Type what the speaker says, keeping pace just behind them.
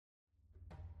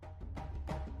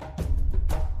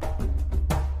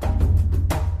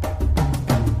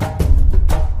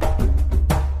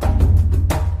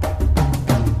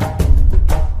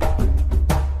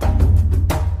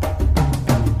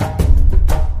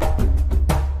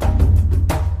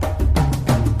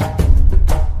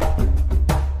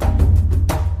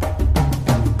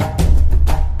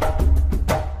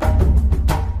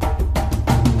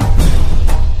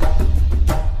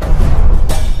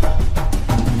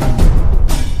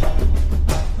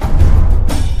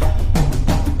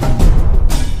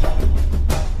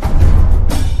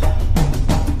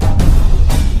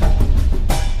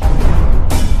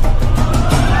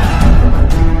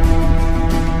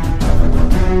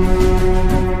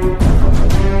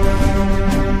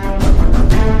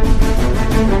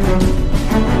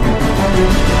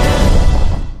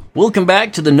Welcome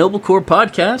back to the Noble Core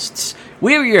Podcasts.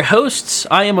 We are your hosts.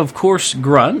 I am, of course,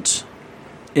 Grunt.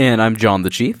 And I'm John the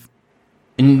Chief.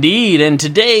 Indeed, and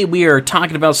today we are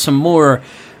talking about some more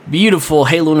beautiful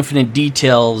Halo Infinite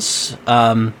details.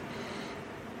 That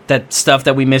stuff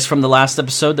that we missed from the last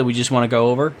episode that we just want to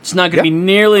go over. It's not going to be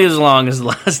nearly as long as the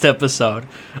last episode,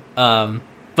 but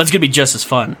it's going to be just as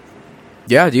fun.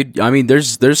 Yeah, dude. I mean,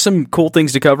 there's some cool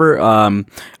things to cover.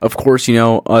 Of course,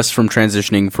 us from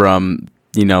transitioning from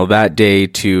that day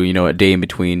to a day in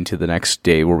between to the next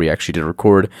day where we actually did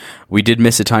record. We did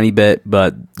miss a tiny bit,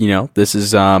 but this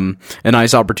is a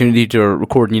nice opportunity to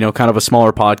record kind of a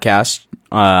smaller podcast,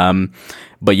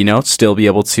 but still be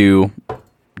able to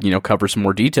cover some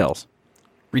more details.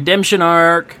 Redemption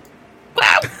arc.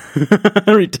 Wow.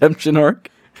 Redemption arc.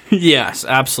 Yes,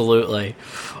 absolutely.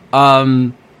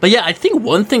 But yeah, I think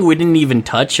one thing we didn't even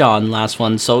touch on last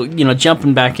one, so,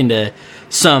 jumping back into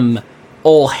some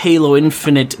old Halo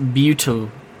Infinite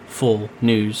beautiful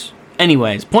news.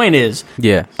 Anyways, point is,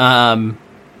 I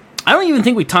don't even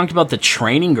think we talked about the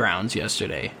training grounds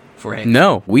yesterday for Halo.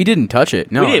 No, we didn't touch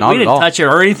it. No, we didn't touch it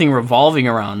or anything revolving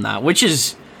around that, which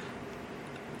is,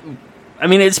 I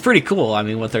mean, it's pretty cool. I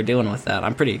mean, what they're doing with that,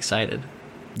 I'm pretty excited.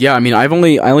 Yeah, I mean, I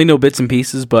only know bits and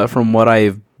pieces, but from what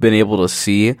I've been able to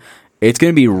see, it's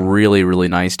going to be really, really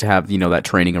nice to have, that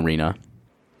training arena.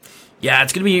 Yeah,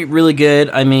 it's going to be really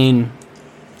good. I mean,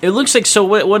 it looks like, so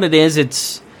what it is,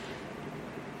 it's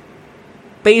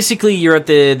basically you're at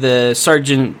the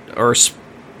sergeant, or, what's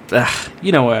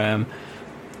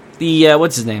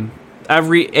his name?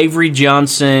 Avery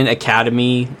Johnson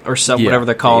Academy, or something, whatever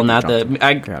they're calling that.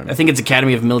 I think it's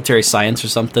Academy of Military Science or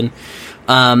something.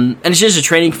 And it's just a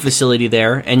training facility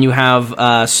there, and you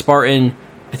have Spartan,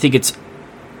 I think it's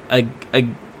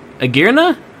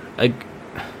Agrina?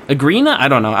 Agrina? I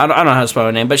don't know. I don't know how to spell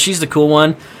her name, but she's the cool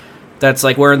one that's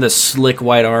like wearing the slick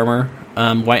white armor,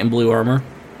 white and blue armor.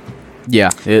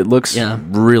 Yeah, it looks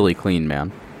really clean,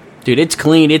 man. Dude, it's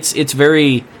clean. It's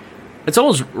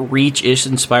almost Reach-ish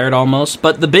inspired almost.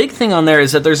 But the big thing on there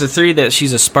is that there's a theory that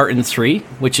she's a Spartan 3,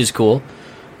 which is cool.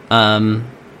 Not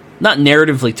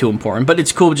narratively too important, but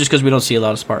it's cool just because we don't see a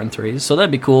lot of Spartan 3s, so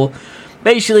that'd be cool.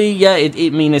 Basically, yeah,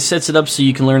 it sets it up so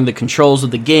you can learn the controls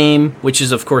of the game, which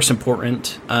is, of course,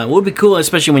 important. Would be cool,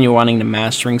 especially when you're wanting to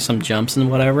mastering some jumps and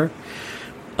whatever.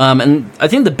 And I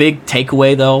think the big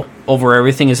takeaway, though, over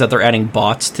everything is that they're adding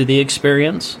bots to the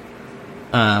experience.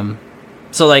 So,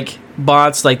 like,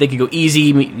 bots, like, they could go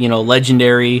easy,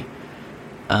 legendary,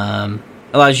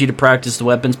 allows you to practice the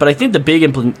weapons. But I think the big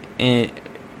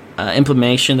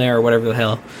implementation there, or whatever the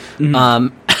hell,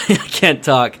 I can't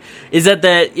talk, is that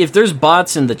if there's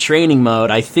bots in the training mode,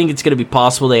 I think it's going to be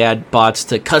possible they add bots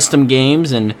to custom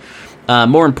games and,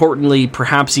 more importantly,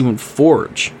 perhaps even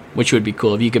Forge, which would be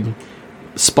cool if you could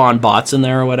spawn bots in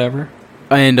there or whatever.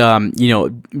 And,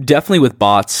 definitely with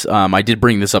bots, I did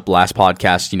bring this up last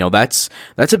podcast,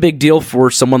 that's a big deal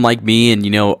for someone like me and,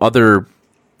 other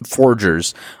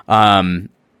forgers.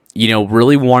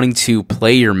 Really wanting to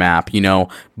play your map,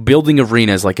 building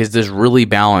arenas, like, is this really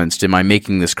balanced? Am I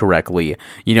making this correctly?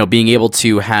 Being able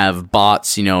to have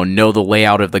bots, know the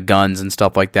layout of the guns and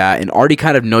stuff like that, and already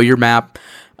kind of know your map,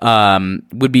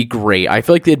 would be great. I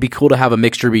feel like it'd be cool to have a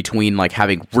mixture between, like,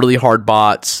 having really hard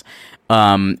bots,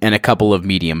 and a couple of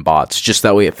medium bots, just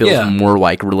that way it feels more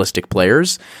like realistic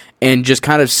players, and just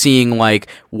kind of seeing, like,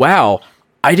 wow,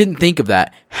 I didn't think of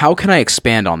that. How can I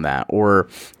expand on that? Or,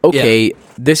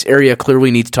 this area clearly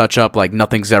needs touch up, like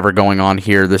nothing's ever going on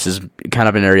here. This is kind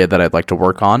of an area that I'd like to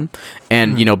work on.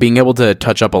 And, being able to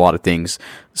touch up a lot of things.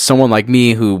 Someone like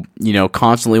me who,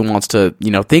 constantly wants to,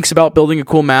 thinks about building a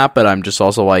cool map, but I'm just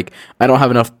also like, I don't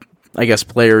have enough, I guess,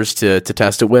 players to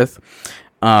test it with.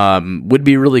 Would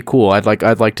be really cool. I'd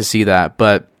like to see that.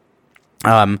 But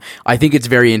I think it's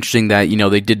very interesting that,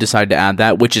 they did decide to add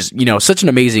that, which is, such an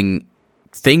amazing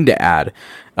thing to add,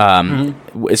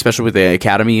 especially with the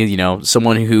Academy,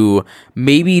 someone who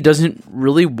maybe doesn't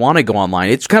really want to go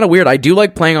online. It's kind of weird. I do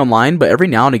like playing online, but every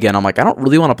now and again, I'm like, I don't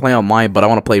really want to play online, but I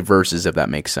want to play versus, if that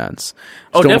makes sense.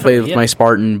 Still want to play with my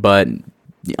Spartan, but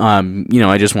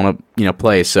I just want to,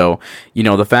 play. So,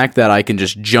 the fact that I can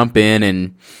just jump in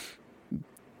and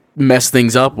mess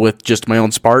things up with just my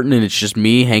own Spartan, and it's just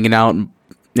me hanging out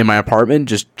in my apartment,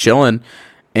 just chilling,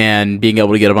 and being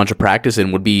able to get a bunch of practice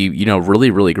in would be,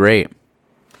 really, really great.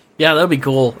 Yeah, that would be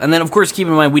cool. And then, of course, keep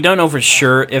in mind, we don't know for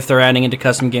sure if they're adding into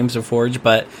custom games of Forge,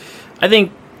 but I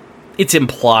think it's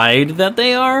implied that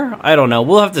they are. I don't know.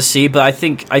 We'll have to see, but I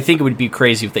think it would be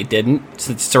crazy if they didn't,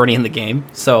 since it's already in the game.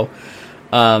 So,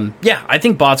 I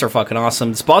think bots are fucking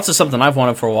awesome. Bots is something I've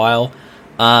wanted for a while.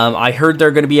 I heard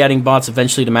they're going to be adding bots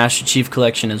eventually to Master Chief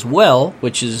Collection as well,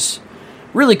 which is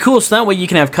really cool. So that way you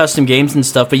can have custom games and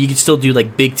stuff, but you can still do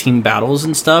like big team battles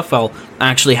and stuff while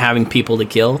actually having people to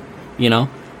kill,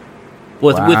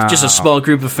 with just a small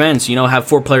group of friends. Have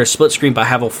 4 players split screen, but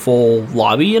have a full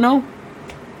lobby.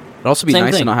 It'd also be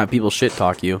nice to not have people shit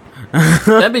talk you.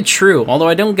 That'd be true. Although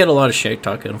I don't get a lot of shit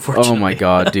talking, unfortunately. Oh my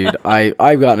god, dude!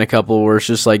 I've gotten a couple where it's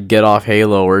just like get off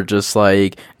Halo, or just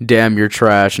like damn you're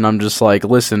trash, and I'm just like,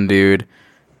 listen, dude,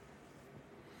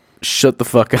 shut the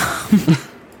fuck up.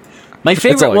 My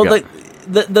favorite,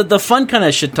 the fun kind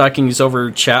of shit talking is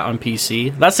over chat on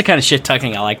PC. That's the kind of shit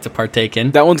talking I like to partake in.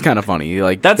 That one's kind of funny.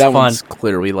 Like that's that fun. One's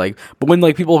clearly like, but when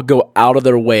like people go out of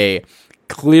their way.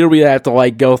 Clearly, they have to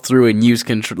like go through and use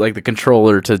the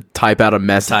controller to type out a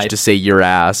message to say your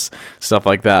ass, stuff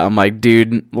like that. I'm like,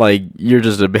 dude, like you're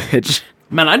just a bitch.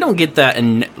 Man, I don't get that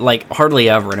in like hardly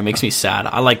ever, and it makes me sad.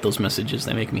 I like those messages;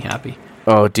 they make me happy.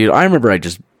 Oh, dude, I remember I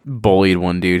just bullied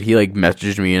one dude. He like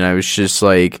messaged me, and I was just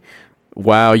like,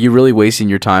 "Wow, you're really wasting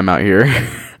your time out here."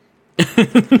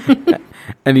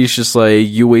 And he's just like,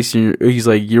 "You're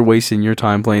wasting your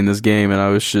time playing this game," and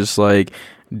I was just like.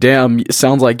 Damn,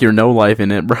 sounds like you're no life in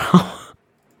it, bro.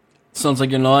 Sounds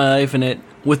like you're no life in it.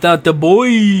 Without the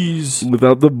boys.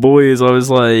 Without the boys, I was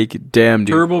like, damn,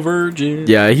 dude. Turbo Virgin.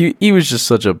 Yeah, he was just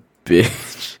such a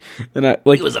bitch. And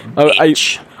he was a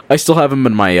bitch. I still have him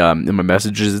in my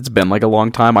messages. It's been like a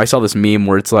long time. I saw this meme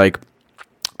where it's like,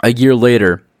 a year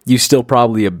later, you still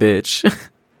probably a bitch.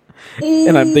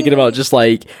 And I'm thinking about just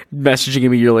like messaging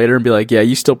him a year later and be like, yeah,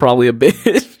 you still probably a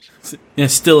bitch. Yeah,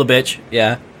 still a bitch.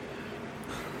 Yeah.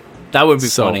 That would be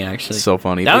funny, actually. So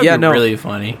funny. That would be really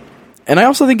funny. And I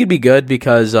also think it'd be good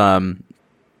because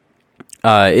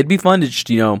it'd be fun to just,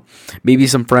 maybe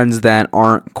some friends that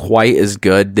aren't quite as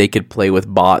good, they could play with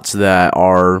bots that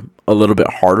are a little bit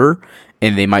harder,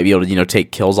 and they might be able to,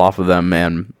 take kills off of them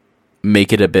and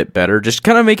make it a bit better. Just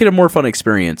kind of make it a more fun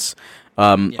experience.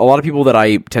 A lot of people that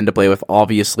I tend to play with,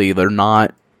 obviously, they're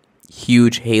not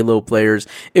huge Halo players.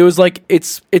 It was like,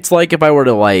 it's like if I were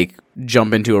to, like,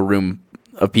 jump into a room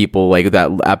of people like that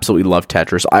absolutely love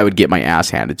Tetris, I would get my ass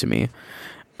handed to me.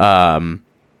 But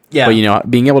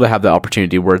being able to have the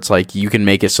opportunity where it's like you can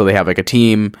make it so they have like a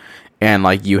team, and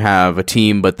like you have a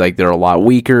team, but like they're a lot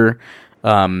weaker.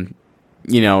 I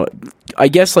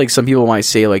guess like some people might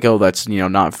say like, oh, that's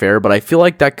not fair, but I feel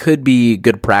like that could be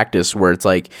good practice where it's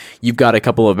like you've got a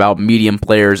couple of about medium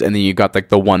players, and then you've got like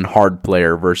the one hard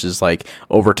player versus like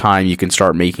over time you can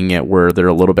start making it where they're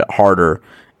a little bit harder.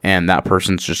 And that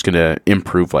person's just going to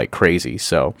improve like crazy.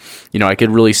 So, I could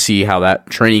really see how that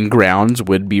training grounds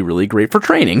would be really great for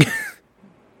training.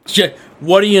 Yeah,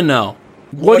 what do you know?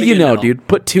 What do you know, dude?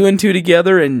 Put 2 and 2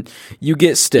 together and you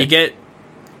get stick. I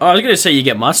was going to say you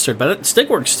get mustard, but stick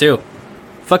works too.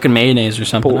 Fucking mayonnaise or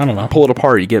something. I don't know. Pull it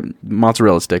apart, you get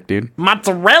mozzarella stick, dude.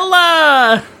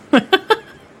 Mozzarella!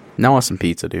 Now I want some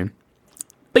pizza, dude.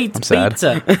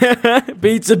 Pizza.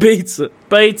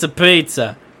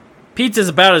 Pizza. Pizza's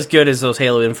about as good as those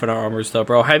Halo Infinite Armors, though,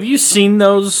 bro. Have you seen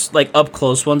those, like,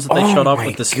 up-close ones that they showed off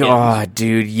with the skins? Oh, my god,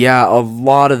 dude. Yeah, a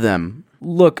lot of them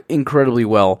look incredibly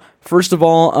well. First of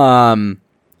all,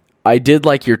 I did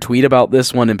like your tweet about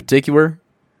this one in particular.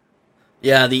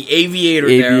 Yeah, the Aviator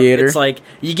there. It's like,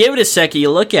 you give it a second,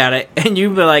 you look at it, and you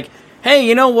be like, hey,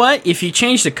 you know what? If you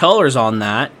change the colors on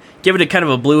that, give it a kind of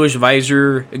a bluish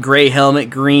visor, a gray helmet,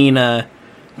 green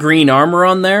armor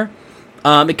on there,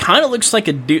 it kind of looks like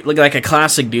a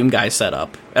classic Doom guy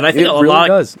setup, and I think a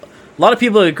lot of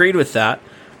people agreed with that.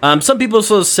 Some people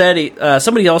also said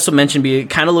somebody also mentioned it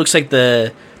kind of looks like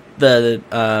the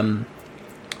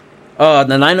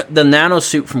nano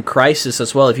suit from Crysis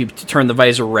as well. If you turn the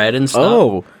visor red and stuff.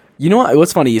 Oh, you know what?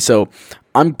 What's funny? So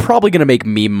I'm probably gonna make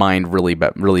Meme Mind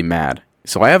really mad.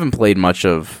 So I haven't played much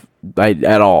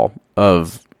at all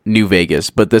of New Vegas,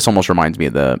 but this almost reminds me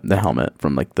of the helmet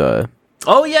from like the.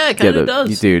 Oh yeah, it kind of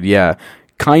does, dude. Yeah,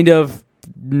 kind of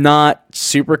not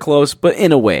super close, but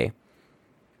in a way.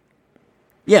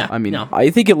 Yeah, I mean, I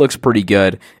think it looks pretty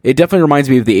good. It definitely reminds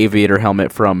me of the Aviator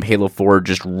helmet from Halo 4,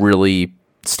 just really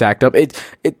stacked up.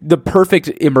 The perfect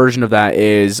immersion of that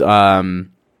is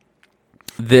EOD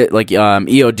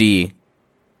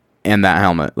and that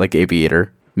helmet, like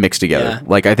Aviator, mixed together. Yeah.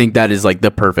 Like I think that is like the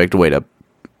perfect way to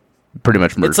pretty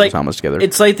much merge those helmets together.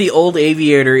 It's like the old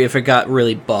Aviator if it got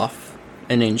really buff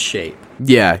and in shape.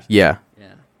 Yeah. Yeah,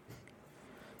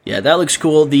 that looks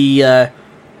cool. The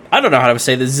I don't know how to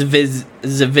say the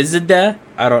Zavizda.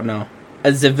 I don't know.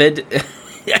 A Zavid.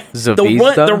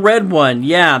 The red one.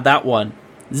 Yeah, that one.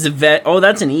 Oh,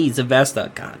 that's an E.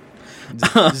 Zavesta. God.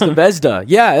 Zvezda.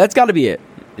 Yeah, that's got to be it.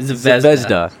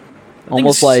 Zvezda.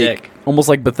 almost like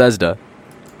Bethesda.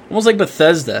 Almost like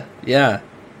Bethesda, yeah.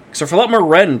 Except for a lot more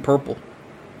red and purple.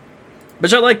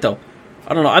 Which I like, though.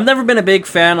 I don't know. I've never been a big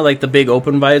fan of, like, the big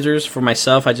open visors for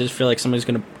myself. I just feel like somebody's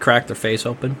going to crack their face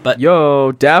open. But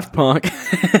Yo, Daft Punk.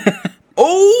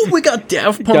 Oh, we got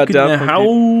Daft Punk in the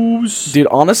house. Dude,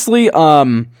 honestly,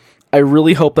 I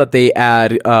really hope that they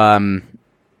add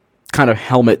kind of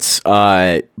helmets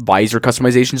visor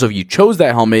customization. So if you chose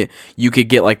that helmet, you could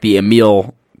get, like, the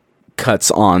Emil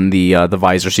cuts on the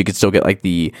visor, so you could still get like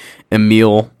the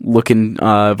Emil looking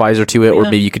visor to it, or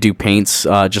maybe you could do paints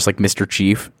just like Mr.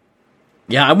 Chief.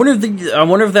 Yeah, I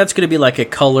wonder if that's going to be like a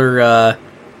color.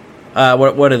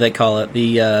 What do they call it?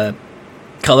 The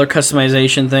color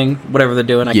customization thing, whatever they're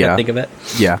doing. I can't think of it.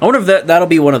 Yeah, I wonder if that'll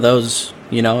be one of those.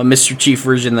 You know, a Mr. Chief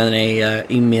version than a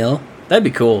Emil. That'd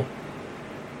be cool.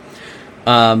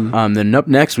 Then up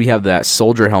next we have that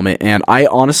soldier helmet, and I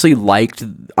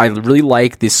really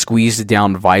like this squeezed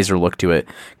down visor look to it,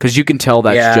 because you can tell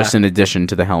that's just an addition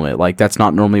to the helmet. Like, that's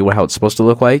not normally how it's supposed to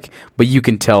look like, but you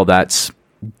can tell that's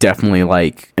definitely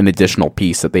like an additional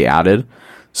piece that they added.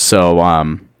 So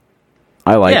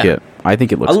I like it. I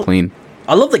think it looks clean.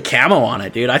 I love the camo on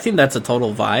it, dude. I think that's a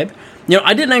total vibe. You know,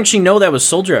 I didn't actually know that was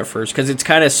soldier at first, because it's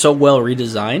kind of so well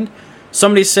redesigned.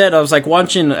 Somebody said, I was like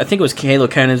watching, I think it was Halo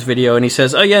Cannon's video, and he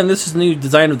says, oh yeah, and this is the new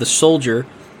design of the soldier.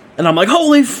 And I'm like,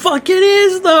 holy fuck, it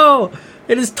is, though!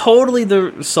 It is totally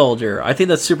the soldier. I think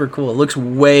that's super cool. It looks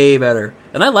way better.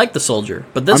 And I like the soldier,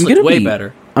 but this looks way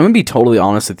better. I'm going to be totally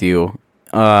honest with you.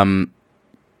 I'm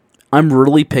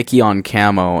really picky on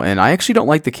camo, and I actually don't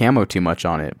like the camo too much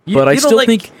on it. But I still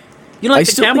think... You don't like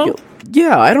the camo?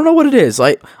 Yeah, I don't know what it is.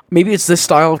 Like, maybe it's this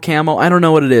style of camo. I don't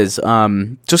know what it is.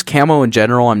 Just camo in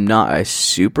general, I'm not a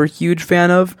super huge fan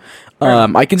of.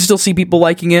 I can still see people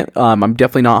liking it. I'm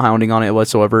definitely not hounding on it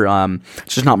whatsoever.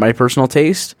 It's just not my personal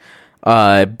taste.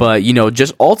 But, you know,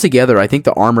 just altogether, I think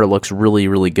the armor looks really,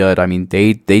 really good. I mean,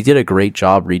 they did a great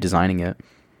job redesigning it.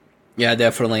 Yeah,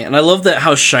 definitely. And I love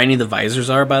how shiny the visors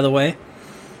are, by the way.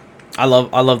 I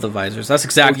love the visors. That's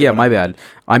exactly. My bad.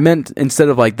 I meant, instead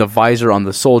of like the visor on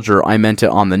the soldier, I meant it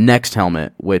on the next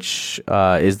helmet, which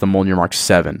is the Mjolnir Mark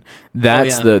 7.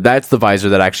 That's the visor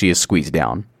that actually is squeezed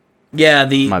down. Yeah,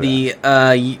 what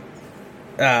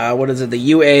is it? The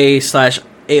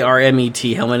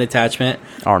UA/ARMET helmet attachment.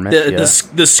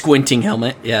 The squinting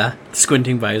helmet. Yeah, the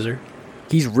squinting visor.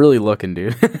 He's really looking,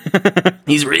 dude.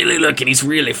 He's really looking. He's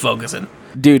really focusing.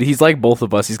 Dude, he's like both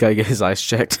of us. He's got to get his eyes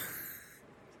checked.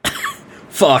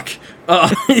 Fuck.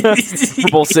 We're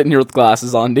both sitting here with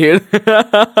glasses on, dude.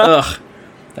 Ugh.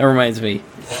 That reminds me.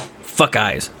 Fuck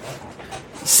eyes.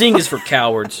 Seeing is for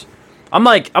cowards. I'm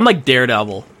like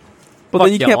Daredevil. But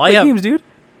then you can't play games, dude.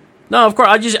 No, of course.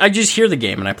 I just hear the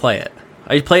game and I play it.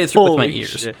 I play it through with my ears.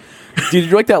 Shit. Dude,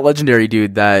 you're like that legendary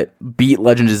dude that beat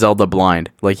Legend of Zelda blind.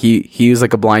 Like he was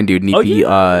like a blind dude, and he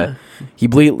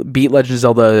beat Legend of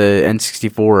Zelda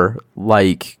N64.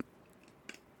 Like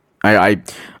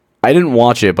I didn't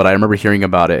watch it, but I remember hearing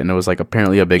about it, and it was like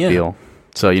apparently a big deal.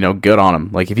 So, you know, good on him.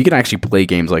 Like, if you can actually play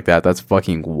games like that, that's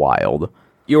fucking wild.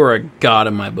 You are a god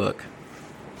in my book.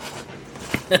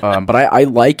 But I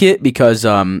like it because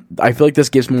I feel like this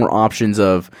gives more options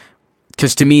of...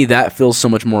 Because to me, that feels so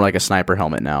much more like a sniper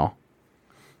helmet now.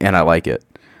 And I like it.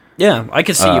 Yeah, I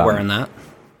could see you wearing that.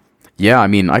 Yeah, I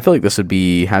mean, I feel like this would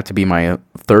have to be my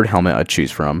third helmet I'd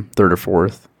choose from. Third or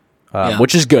fourth.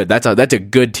 Which is good. That's a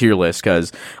good tier list,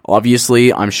 because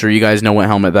obviously I'm sure you guys know what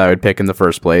helmet that I would pick in the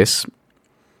first place.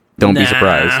 Don't be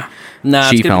surprised.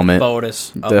 Chief helmet.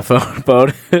 Fotis. Oh. The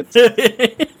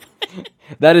Fotis.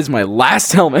 That is my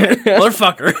last helmet.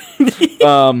 Motherfucker.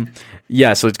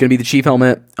 Yeah, so it's gonna be the Chief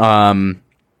helmet. Then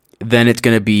it's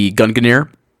gonna be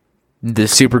Gungnir, the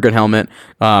super good helmet.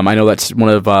 I know that's one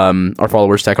of our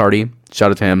followers, Tech Hardy. Shout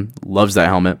out to him. Loves that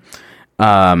helmet.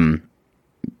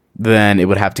 Then it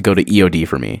would have to go to EOD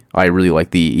for me. I really like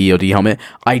the EOD helmet.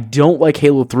 I don't like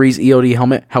Halo 3's EOD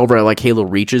helmet. However, I like Halo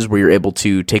Reach's, where you're able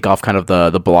to take off kind of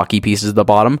the blocky pieces at the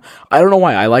bottom. I don't know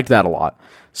why. I liked that a lot.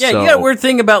 Yeah, you got a weird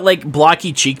thing about like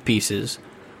blocky cheek pieces.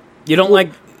 You don't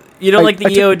like the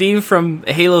EOD from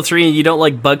Halo 3, and you don't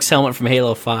like Bug's helmet from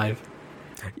Halo 5.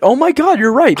 Oh my god,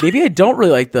 you're right. Maybe I don't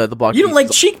really like the blocky pieces. You don't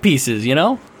like cheek pieces, you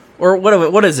know? Or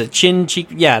what is it? Chin, cheek?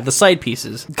 Yeah, the side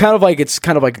pieces. It's kind of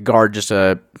like a guard just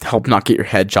to help not get your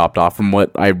head chopped off, from what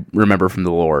I remember from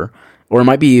the lore. Or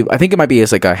I think it might be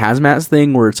as like a hazmat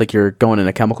thing where it's like you're going in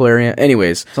a chemical area.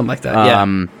 Anyways. Something like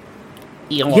that,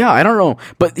 yeah, I don't know.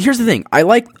 But here's the thing. I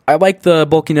like the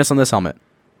bulkiness on this helmet.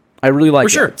 I really like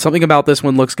it. Sure. Something about this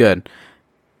one looks good.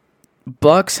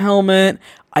 Buck's helmet,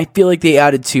 I feel like they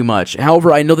added too much.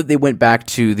 However, I know that they went back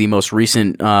to the most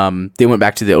recent. They went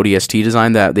back to the ODST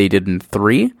design that they did in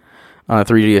 3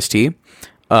 DST.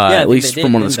 At least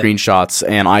from one of the screenshots,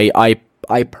 and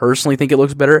I personally think it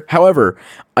looks better. However,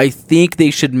 I think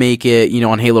they should make it,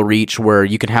 on Halo Reach, where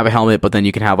you can have a helmet, but then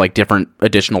you can have like different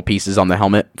additional pieces on the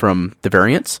helmet from the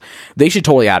variants. They should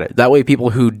totally add it. That way,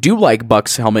 people who do like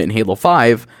Buck's helmet in Halo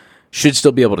 5 should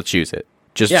still be able to choose it.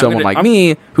 Just someone like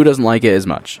me who doesn't like it as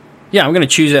much. Yeah, I'm going to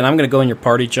choose it, and I'm going to go in your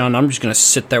party, John. I'm just going to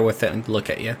sit there with it and look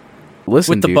at you.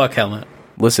 Listen, with the Buck helmet.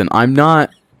 Listen, I'm not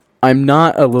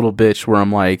a little bitch where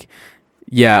I'm like,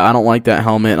 yeah, I don't like that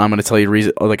helmet, and I'm going to tell you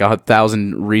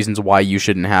 1,000 reasons why you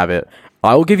shouldn't have it.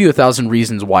 I will give you 1,000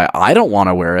 reasons why I don't want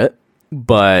to wear it,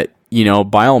 but,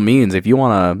 by all means, if you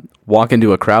want to walk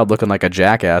into a crowd looking like a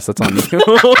jackass, that's on you.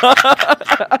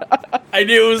 I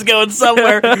knew it was going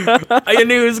somewhere.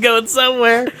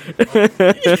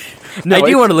 No, I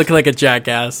do want to look like a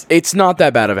jackass. It's not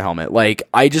that bad of a helmet. Like,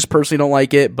 I just personally don't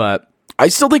like it, but I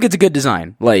still think it's a good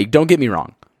design. Like, don't get me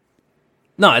wrong.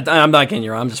 No, I'm not getting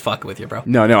you wrong. I'm just fucking with you, bro.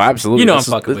 No, absolutely. I'm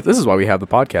fucking with you. This is why we have the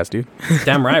podcast, dude.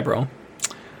 Damn right, bro.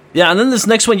 Yeah, and then this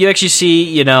next one, you actually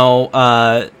see,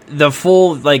 the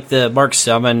full, the Mark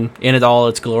 7 in it all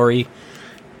its glory.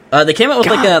 They came out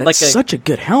with such a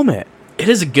good helmet. It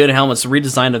is a good helmet. It's a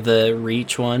redesign of the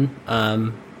Reach one.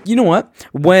 You know what?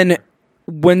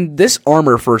 When this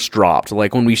armor first dropped,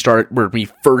 like when we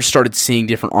first started seeing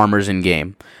different armors in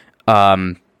game,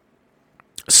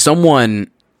 someone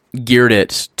geared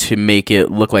it to make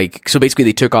it look like, so basically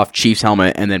they took off Chief's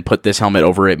helmet and then put this helmet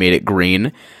over it, made it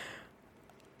green.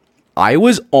 I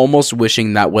was almost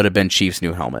wishing that would have been Chief's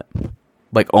new helmet.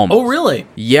 Like, almost. Oh, really?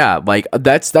 Yeah, like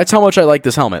that's how much I like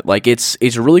this helmet. Like, it's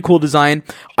a really cool design.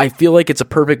 I feel like it's a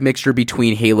perfect mixture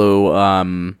between Halo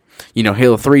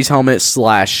Halo 3's helmet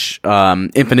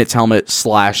 / Infinite's helmet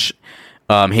 /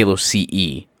 Halo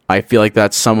CE. I feel like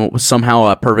that's somehow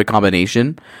a perfect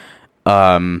combination.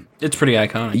 It's pretty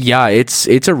iconic. Yeah,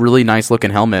 it's a really nice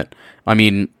looking helmet. I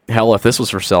mean, hell, if this was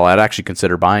for sale, I'd actually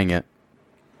consider buying it.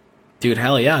 Dude,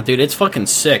 hell yeah. Dude, it's fucking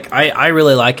sick. I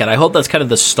really like it. I hope that's kind of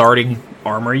the starting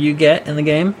armor you get in the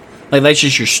game. Like, that's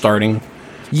just your starting.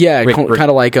 Yeah, kind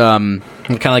of like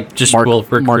just Mark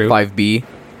Rick 5B.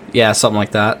 Yeah, something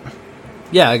like that.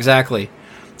 Yeah, exactly.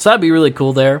 So that'd be really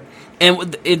cool there. And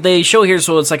they show here,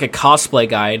 so it's like a cosplay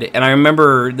guide. And I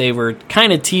remember they were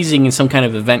kind of teasing some kind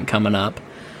of event coming up.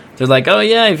 They're like, oh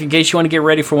yeah, in case you want to get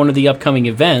ready for one of the upcoming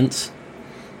events.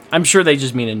 I'm sure they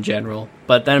just mean in general.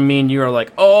 But then me and you are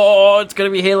like, oh, it's going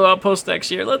to be Halo Outpost next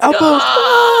year. Let's go!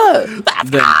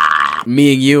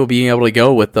 Me and you being able to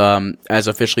go with as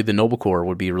officially the Noble Corps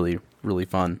would be really, really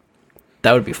fun.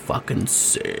 That would be fucking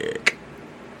sick.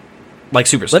 Like,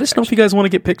 super sick. Let us know if you guys want to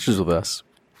get pictures with us.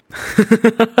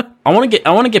 I want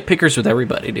to get pickers with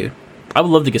everybody, dude. I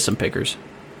would love to get some pickers.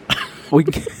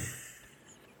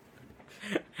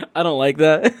 I don't like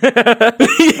that.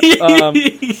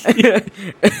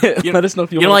 Let us know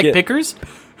if you want to get pickers?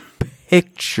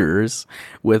 Pictures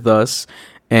with us,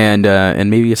 and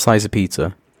maybe a slice of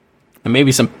pizza, and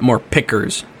maybe some more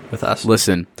pickers with us.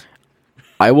 Listen,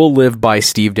 I will live by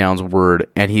Steve Downs' word,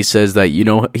 and he says that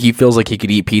he feels like he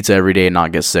could eat pizza every day and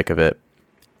not get sick of it,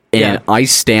 and yeah. I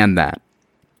stand that.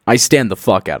 I stand the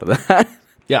fuck out of that.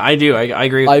 Yeah, I do. I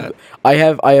agree with that. I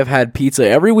have had pizza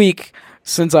every week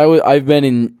since I've been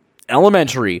in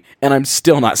elementary, and I'm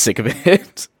still not sick of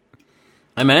it.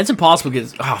 I mean, it's impossible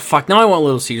because, oh, fuck, now I want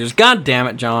Little Caesars. God damn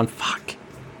it, John. Fuck.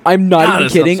 I'm not even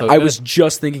kidding. So I was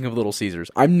just thinking of Little Caesars.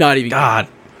 I'm not even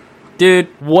kidding. Dude.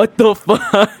 What the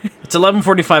fuck? It's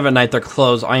 11:45 at night. They're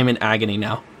closed. I am in agony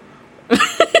now.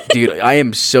 Dude, I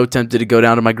am so tempted to go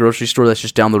down to my grocery store that's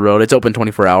just down the road. It's open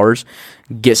 24 hours.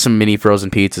 Get some mini frozen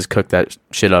pizzas, cook that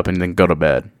shit up, and then go to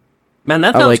bed. Man,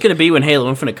 that's how it's going to be when Halo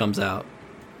Infinite comes out.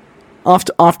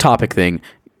 Off topic thing.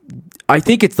 I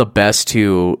think it's the best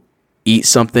to eat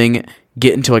something,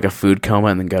 get into like a food coma,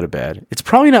 and then go to bed. It's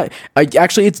probably not.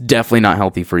 Actually, it's definitely not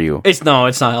healthy for you. It's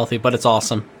not healthy, but it's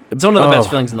awesome. It's one of the best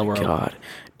feelings in the world. God,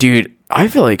 dude, I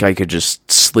feel like I could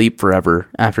just sleep forever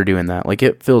after doing that. Like,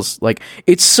 it feels like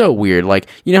it's so weird. Like,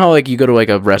 you know how like you go to like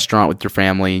a restaurant with your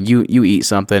family and you eat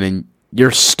something and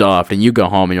you're stuffed and you go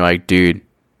home and you're like, dude,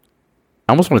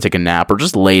 I almost want to take a nap or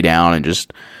just lay down and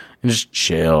just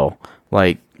chill.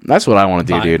 Like, that's what I want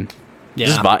to do, dude. Yeah.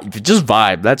 Just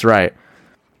vibe. That's right.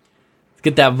 Let's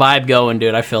get that vibe going,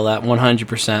 dude. I feel that 100%.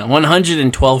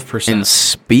 112%. And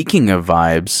speaking of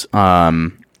vibes,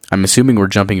 I'm assuming we're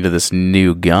jumping to this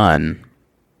new gun.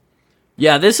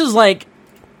 Yeah, this is like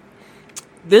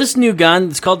this new gun.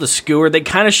 It's called the Skewer. They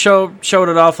kind of showed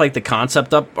it off like the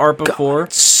concept art before.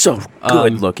 God, so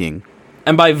good looking.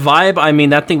 And by vibe, I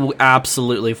mean that thing will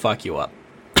absolutely fuck you up.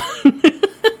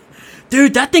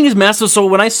 Dude, that thing is massive. So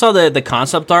when I saw the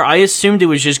concept art, I assumed it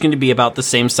was just going to be about the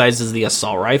same size as the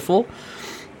assault rifle.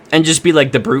 And just be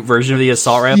like the brute version of the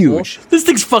assault rifle. Huge. This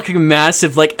thing's fucking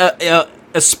massive. Like, a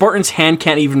Spartan's hand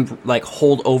can't even, like,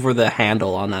 hold over the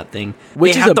handle on that thing.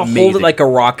 Which they is have to amazing. hold it like a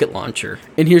rocket launcher.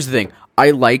 And here's the thing.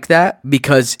 I like that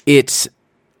because it's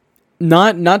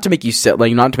not to make you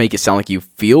not to make it sound like you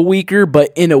feel weaker,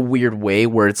 but in a weird way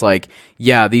where it's like,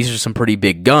 yeah, these are some pretty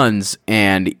big guns,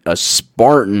 and a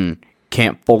Spartan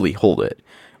can't fully hold it.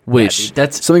 Which, dude,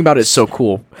 that's something about it is so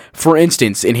cool. For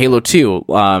instance, in Halo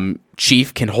 2,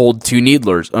 Chief can hold 2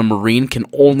 Needlers. A Marine can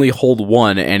only hold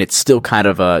 1, and it's still kind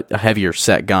of a heavier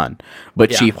set gun.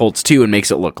 But Chief holds 2 and makes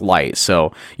it look light.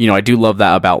 So, I do love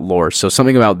that about lore. So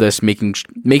something about this making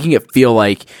it feel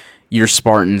like your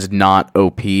Spartan's not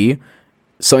OP.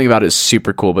 Something about it is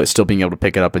super cool, but still being able to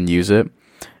pick it up and use it.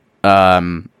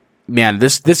 Man,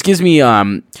 this gives me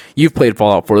you've played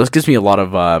Fallout 4. This gives me a lot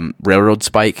of Railroad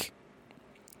Spike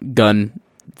gun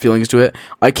feelings to it.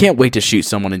 I can't wait to shoot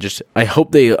someone and just I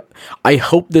hope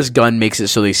this gun makes it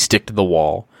so they stick to the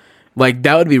wall. Like,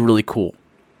 that would be really cool.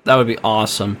 That would be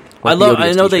awesome. Like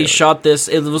I know they shot this.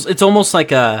 It's almost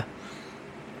like a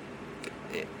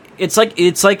it's like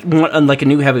a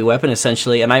new heavy weapon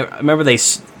essentially. And I remember they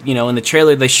in the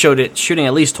trailer they showed it shooting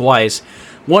at least twice.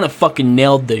 One fucking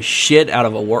nailed the shit out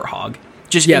of a Warthog.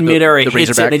 Just in midair, it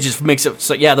hits it and it just makes it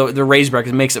so the Razorback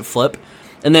makes it flip.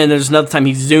 And then there's another time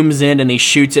he zooms in and he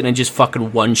shoots it and just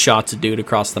fucking one-shots a dude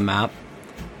across the map.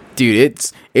 Dude,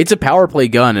 it's a power play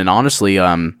gun, and honestly,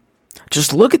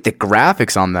 just look at the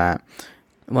graphics on that.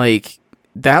 Like,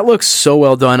 that looks so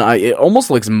well done. It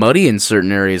almost looks muddy in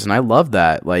certain areas, and I love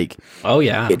that. Like, oh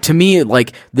yeah, to me,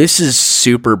 like, this is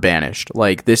super banished.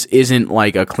 Like, this isn't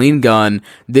like a clean gun.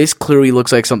 This clearly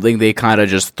looks like something they kind of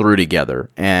just threw together,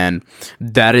 and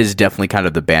that is definitely kind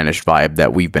of the banished vibe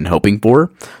that we've been hoping for.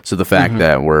 So the fact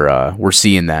that we're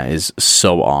seeing that is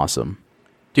so awesome.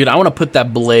 Dude, I want to put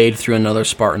that blade through another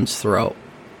Spartan's throat.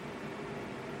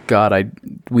 God,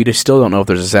 we just still don't know if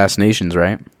there's assassinations,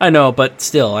 right? I know, but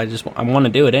still, I want to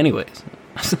do it anyways.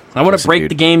 I want to break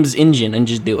the game's engine and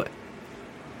just do it.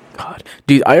 God,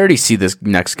 dude, I already see this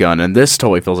next gun, and this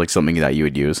totally feels like something that you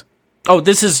would use. Oh,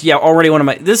 this is already one of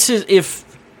my. This is if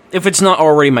it's not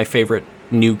already my favorite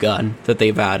new gun that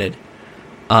they've added.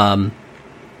 The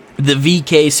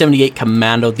VK-78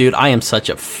 Commando, dude. I am such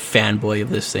a fanboy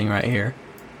of this thing right here.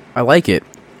 I like it.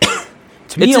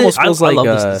 To me, it almost feels like I love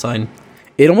this design.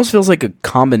 It almost feels like a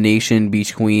combination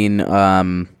between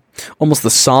almost the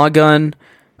saw gun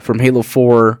from Halo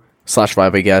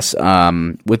 4/5, I guess,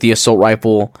 with the assault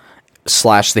rifle /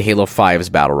 the Halo 5's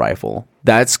battle rifle.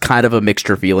 That's kind of a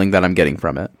mixture feeling that I'm getting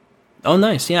from it. Oh,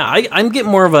 nice. Yeah, I'm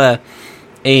getting more of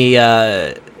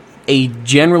a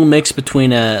general mix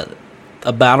between a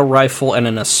battle rifle and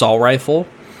an assault rifle,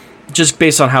 just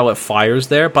based on how it fires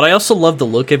there. But I also love the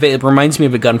look of it. It reminds me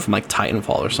of a gun from like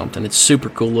Titanfall or something. It's super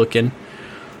cool looking.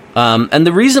 And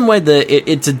the reason why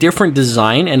it's a different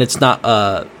design and it's not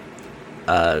the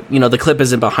clip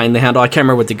isn't behind the handle. I can't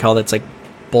remember what they call it. It's like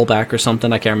bullback or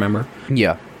something. I can't remember.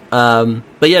 Yeah.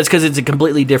 But yeah, it's because it's a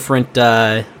completely different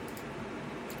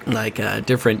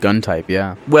different gun type.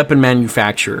 Yeah. Weapon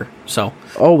manufacturer. So.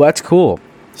 Oh, that's cool.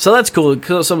 So that's cool.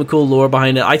 Some cool lore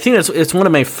behind it. I think it's one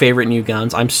of my favorite new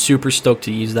guns. I'm super stoked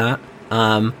to use that.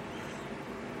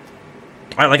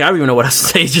 I don't even know what else to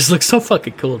say. It just looks so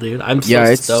fucking cool, dude. I'm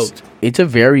so stoked. It's a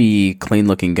very clean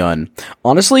looking gun.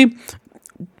 Honestly,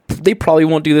 they probably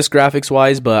won't do this graphics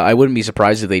wise, but I wouldn't be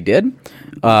surprised if they did.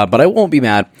 But I won't be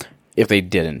mad if they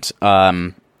didn't.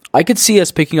 I could see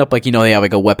us picking up they have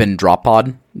like a weapon drop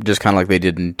pod, just kind of like they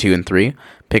did in 2 and 3.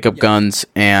 Pick up guns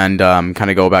and kind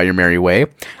of go about your merry way.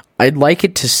 I'd like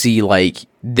it to see like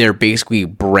they're basically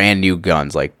brand new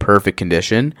guns, like perfect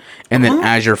condition, and then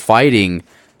as you're fighting,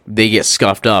 they get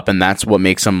scuffed up, and that's what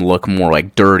makes them look more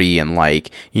like dirty and like,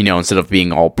 instead of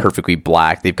being all perfectly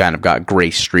black, they've kind of got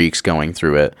gray streaks going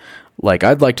through it. Like,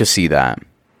 I'd like to see that.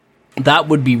 That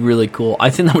would be really cool. I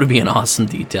think that would be an awesome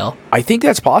detail. I think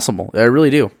that's possible. I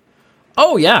really do.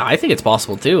 Oh, yeah, I think it's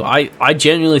possible, too. I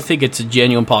genuinely think it's a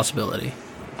genuine possibility.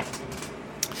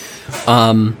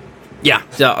 Yeah,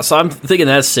 so I'm thinking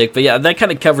that's sick. But yeah, that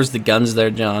kind of covers the guns there,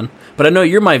 John. But I know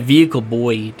you're my vehicle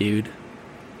boy, dude.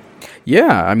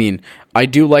 Yeah, I mean, I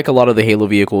do like a lot of the Halo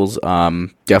vehicles,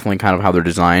 definitely kind of how they're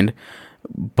designed.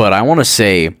 But I want to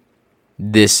say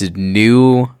this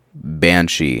new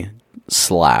Banshee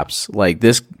slaps. Like,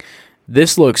 this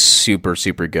looks super,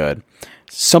 super good.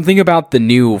 Something about the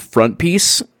new front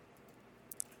piece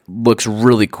looks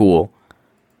really cool.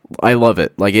 I love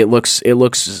it. Like it looks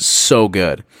so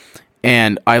good.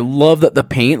 And I love that the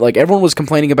paint, like everyone was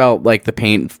complaining about like the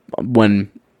paint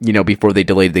when, before they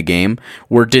delayed the game,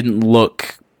 where it didn't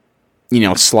look,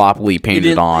 sloppily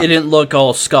painted on. It didn't look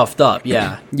all scuffed up,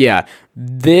 yeah. Yeah.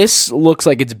 This looks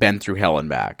like it's been through hell and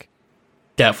back.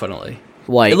 Definitely.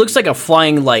 Like it looks like a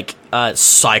flying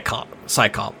Cyclops.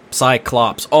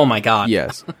 Oh my god.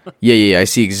 Yes. Yeah, I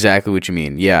see exactly what you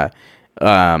mean. Yeah.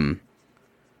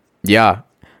 Yeah.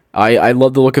 I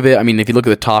love the look of it. I mean, if you look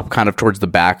at the top, kind of towards the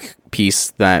back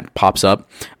piece that pops up,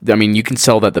 I mean, you can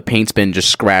tell that the paint's been just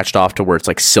scratched off to where it's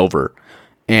like silver.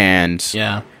 And,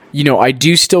 yeah, I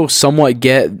do still somewhat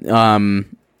get the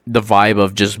vibe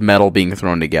of just metal being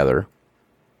thrown together.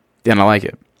 And I like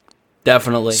it.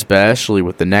 Definitely. Especially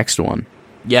with the next one.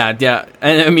 Yeah.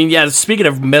 And I mean, yeah, speaking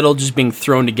of metal just being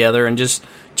thrown together and just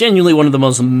genuinely one of the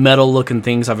most metal-looking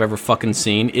things I've ever fucking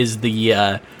seen is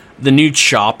the new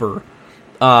chopper.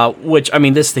 Which, I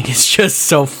mean, this thing is just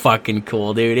so fucking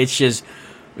cool, dude. It's just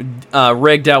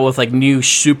rigged out with, like, new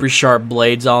super sharp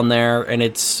blades on there, and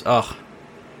it's,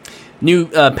 new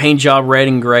paint job red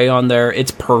and gray on there.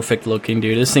 It's perfect looking,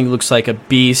 dude. This thing looks like a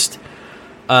beast.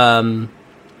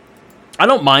 I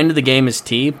don't mind the game as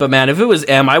T, but, man, if it was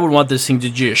M, I would want this thing to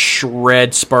just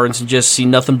shred Spartans and just see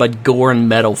nothing but gore and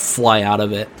metal fly out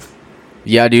of it.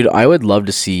 Yeah, dude, I would love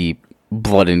to see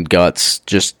blood and guts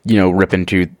just ripping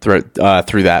through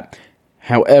that.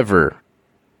 However,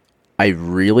 I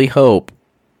really hope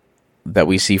that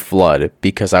we see flood,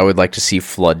 because I would like to see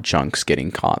flood chunks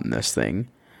getting caught in this thing.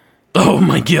 Oh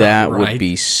my god, that would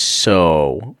be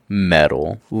so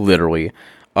metal, literally.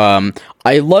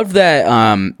 I love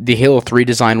that the Halo 3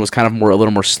 design was kind of a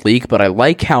little more sleek, but I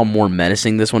like how more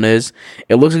menacing this one is.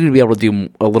 It looks like it's going to be able to do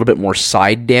a little bit more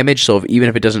side damage, so even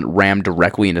if it doesn't ram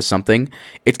directly into something,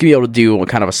 it's going to be able to do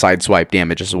kind of a side swipe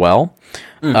damage as well,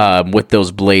 with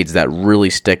those blades that really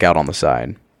stick out on the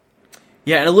side.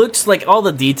 Yeah, and it looks like all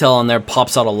the detail on there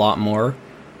pops out a lot more.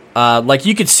 Like,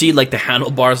 you could see, like, the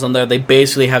handlebars on there, they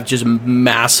basically have just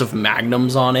massive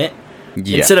magnums on it.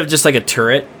 Yeah. Instead of just, like, a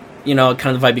turret. Kind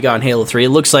of the vibe you got in Halo 3. It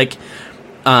looks like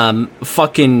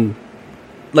fucking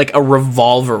like a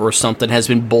revolver or something has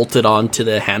been bolted onto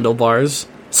the handlebars.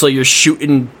 So you're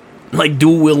shooting like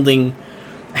dual-wielding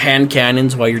hand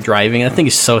cannons while you're driving. I think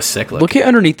it's so sick looking. Look at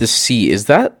underneath the seat. Is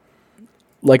that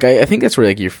like I think that's where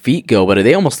like your feet go, but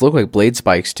they almost look like blade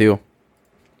spikes too.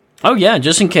 Oh yeah,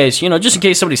 just in case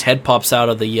somebody's head pops out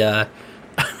of the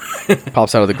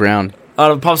pops out of the ground.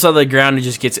 Pops out of the ground and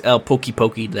just gets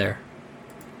pokey there.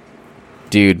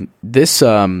 Dude, this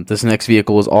next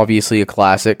vehicle is obviously a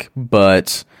classic,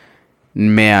 but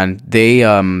man, they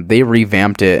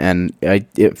revamped it and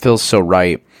it feels so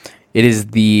right. It is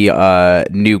the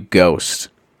new Ghost,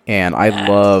 and I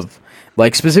love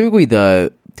like specifically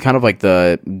the kind of like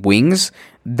the wings.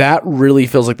 That really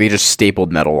feels like they just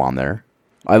stapled metal on there.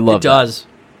 I love it. It does.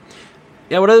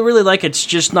 Yeah, what I really like, it's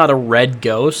just not a red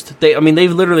Ghost. They've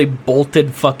literally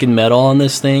bolted fucking metal on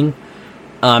this thing.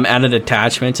 Added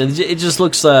attachments, and it just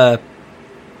looks, I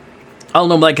don't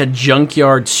know, like a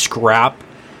junkyard scrap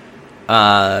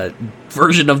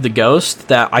version of the Ghost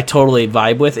that I totally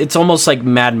vibe with. It's almost like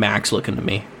Mad Max looking to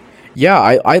me. Yeah,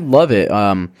 I love it.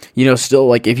 Still,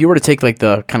 like, if you were to take, like,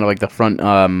 the kind of, like, the front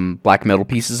black metal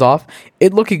pieces off,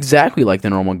 it'd look exactly like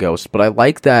the normal Ghost, but I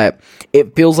like that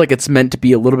it feels like it's meant to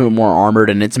be a little bit more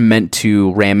armored, and it's meant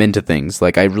to ram into things.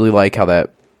 Like, I really like how that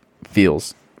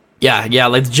feels. Yeah,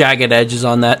 like the jagged edges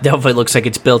on that definitely looks like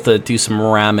it's built to do some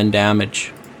ramming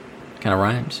damage. Kind of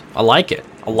rhymes. I like it.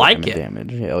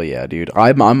 Damage. Hell yeah, dude.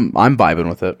 I'm vibing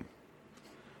with it.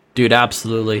 Dude,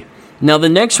 absolutely. Now the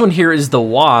next one here is the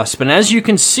Wasp, and as you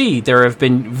can see, there have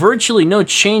been virtually no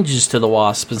changes to the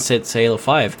Wasp since Halo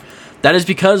 5. That is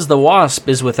because the Wasp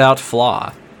is without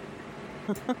flaw.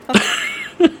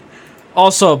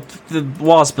 Also, the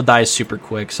Wasp dies super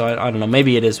quick, so I don't know.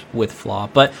 Maybe it is with flaw,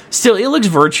 but still, it looks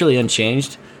virtually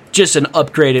unchanged. Just an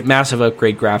massive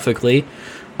upgrade graphically.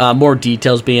 More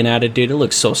details being added, dude. It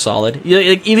looks so solid.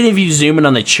 Even if you zoom in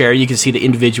on the chair, you can see the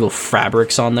individual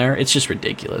fabrics on there. It's just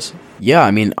ridiculous. Yeah,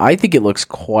 I mean, I think it looks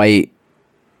quite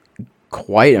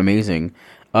amazing.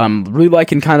 Really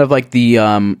liking kind of like the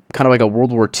kind of like a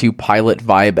World War II pilot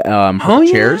vibe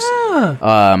chairs.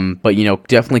 Yeah. But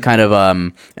definitely kind of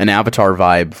an Avatar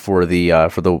vibe for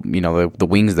the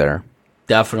wings there.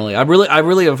 Definitely. I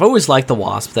really have always liked the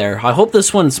Wasp there. I hope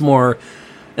this one's more,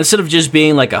 instead of just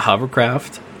being like a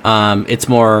hovercraft, it's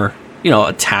more,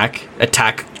 attack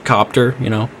copter,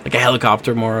 like a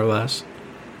helicopter more or less.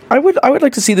 I would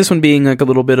like to see this one being like a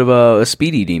little bit of a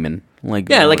speedy demon. Like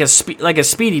a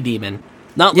speedy demon.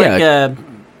 Not like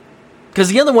Because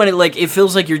the other one, it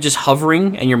feels like you're just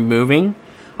hovering and you're moving.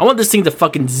 I want this thing to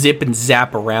fucking zip and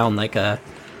zap around like a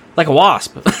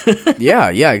wasp. Yeah,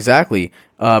 exactly.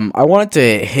 I want it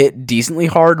to hit decently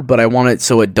hard, but I want it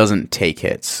so it doesn't take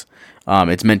hits.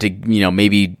 It's meant to,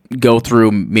 maybe go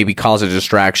through, maybe cause a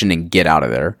distraction and get out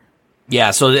of there.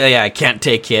 Yeah, so it can't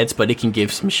take hits, but it can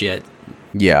give some shit.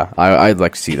 Yeah, I'd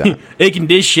like to see that. It can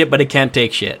dish shit, but it can't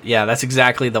take shit. Yeah, that's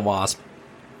exactly the wasp.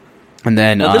 And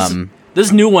then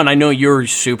this new one, I know you're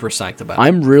super psyched about.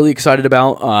 I'm really excited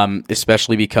about,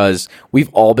 especially because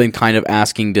we've all been kind of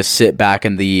asking to sit back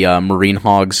in the Marine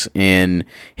Hogs in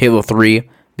Halo 3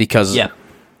 because,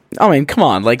 I mean, come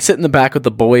on, sit in the back with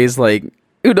the boys,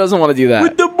 who doesn't want to do that?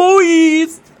 With the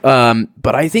boys!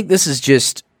 But I think this is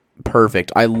just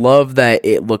perfect. I love that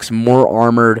it looks more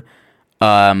armored.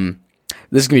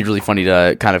 This is going to be really funny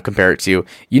to kind of compare it to.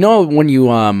 When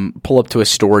you pull up to a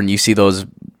store and you see those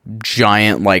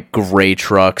giant gray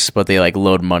trucks but they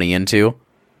load money into?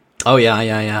 Oh yeah.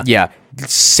 Yeah,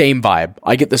 same vibe.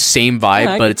 I get the same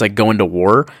vibe, but it's going to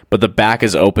war, but the back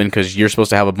is open because you're supposed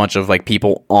to have a bunch of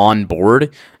people on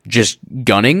board just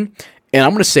gunning. And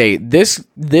I'm going to say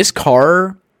this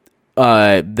car,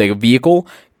 the vehicle,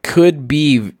 could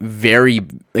be a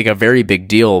very big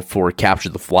deal for capture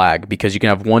the flag, because you can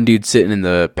have one dude sitting in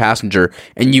the passenger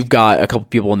and you've got a couple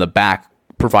people in the back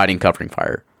providing covering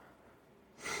fire.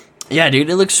 Yeah, dude,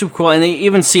 it looks super cool, and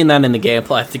even seeing that in the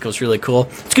gameplay, I think it was really cool.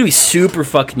 It's gonna be super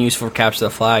fucking useful for capture the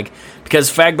flag, because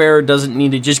flag bearer doesn't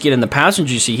need to just get in the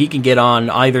passenger seat; he can get on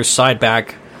either side,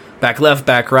 back left,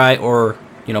 back right, or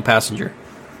passenger.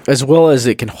 As well as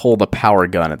it can hold a power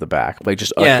gun at the back,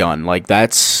 just a gun.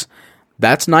 That's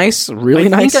nice, really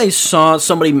nice. I think I saw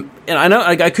somebody, and I know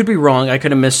I could be wrong. I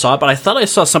could have missaw it, but I thought I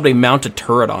saw somebody mount a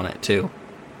turret on it too,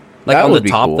 that on the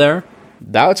top cool. there.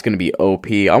 That's going to be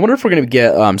OP. I wonder if we're going to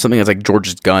get something that's like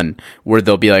George's gun, where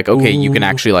they'll be okay, you can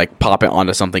actually pop it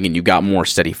onto something and you got more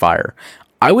steady fire.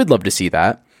 I would love to see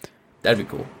that. That'd be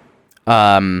cool.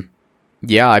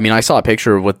 Yeah, I mean, I saw a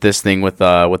picture with this thing with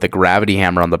a gravity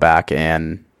hammer on the back,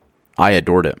 and I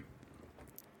adored it.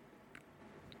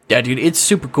 Yeah, dude, it's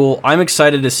super cool. I'm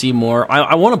excited to see more.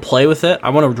 I want to play with it.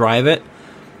 I want to drive it.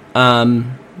 I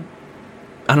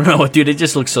don't know, dude. It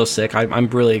just looks so sick. I'm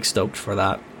really stoked for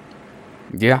that.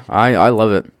 Yeah, I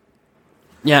love it.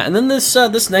 Yeah, and then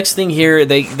this next thing here,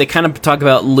 they kind of talk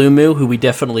about Lumu, who we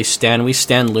definitely stan. We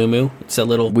stan Lumu. It's a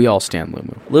we all stan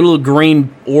Lumu. Little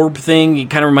green orb thing. It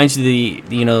kind of reminds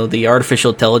you of the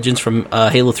artificial intelligence from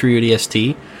Halo 3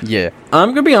 ODST. Yeah. I'm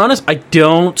gonna be honest.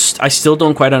 I still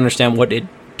don't quite understand what it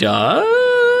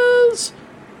does.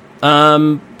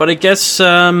 But I guess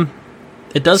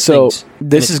it does. So things,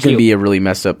 this is going to be a really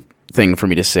messed up thing for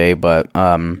me to say, but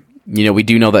we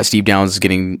do know that Steve Downes is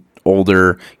getting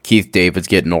older, Keith David's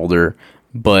getting older,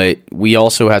 but we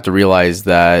also have to realize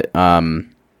that the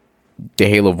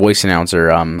Halo voice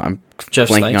announcer, I'm Jeff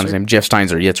blanking Steinzer. on his name, Jeff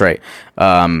Steinzer, yeah, that's right.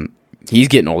 He's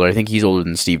getting older. I think he's older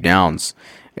than Steve Downes.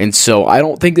 And so I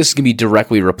don't think this is going to be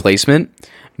directly a replacement,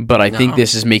 but I think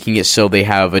this is making it so they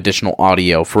have additional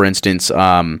audio. For instance,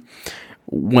 when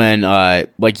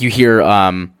you hear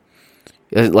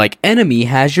enemy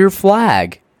has your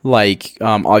flag.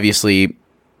 Obviously,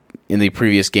 in the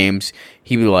previous games,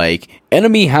 he'd be like,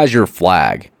 enemy has your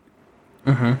flag.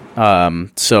 Mm-hmm.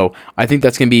 So I think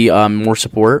that's going to be more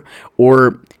support.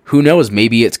 Or, who knows,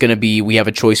 maybe it's going to be, we have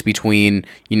a choice between,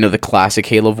 the classic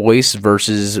Halo voice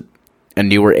versus a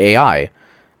newer AI.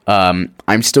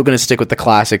 I'm still going to stick with the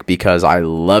classic because I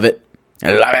love it.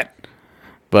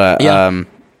 But,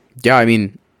 yeah, I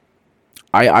mean,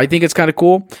 I think it's kind of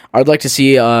cool. I'd like to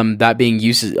see that being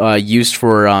used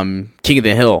for King of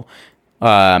the Hill.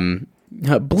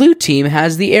 Blue team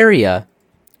has the area.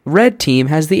 Red team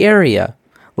has the area.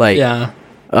 I'd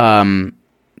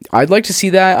like to see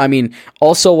that. I mean,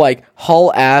 also,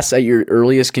 haul ass at your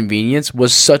earliest convenience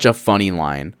was such a funny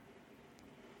line.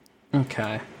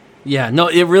 Okay. Yeah, no,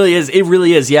 it really is. It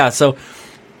really is, yeah. So,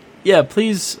 yeah,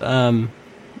 please... it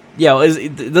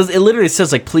literally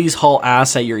says please haul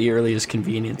ass at your earliest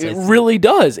convenience. It really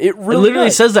does. It literally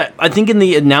says that. I think in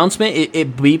the announcement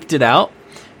it bleeped it out,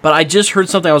 but I just heard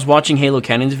something. I was watching Halo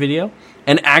Cannon's video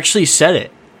and actually said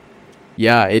it.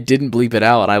 Yeah, it didn't bleep it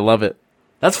out, and I love it.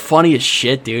 That's funny as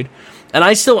shit, dude. And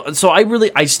I still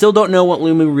don't know what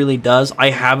Lumu really does.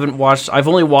 I've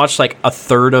only watched a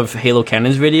third of Halo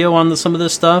Cannon's video on some of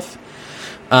this stuff.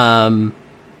 And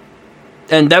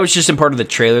that was just in part of the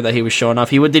trailer that he was showing off.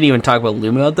 He didn't even talk about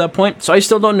Lumu at that point. So I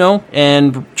still don't know.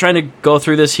 And trying to go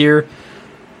through this here,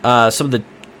 some of the,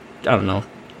 I don't know,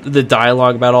 the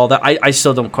dialogue about all that, I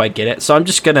still don't quite get it. So I'm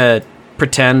just going to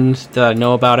pretend that I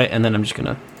know about it, and then I'm just going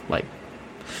to,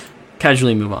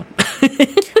 casually move on.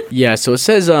 Yeah, so it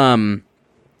says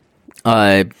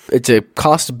it's a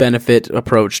cost-benefit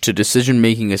approach to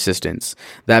decision-making assistance.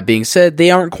 That being said,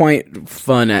 they aren't quite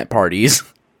fun at parties.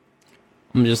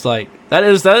 I'm just like, that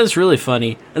is really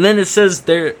funny. And then it says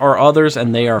there are others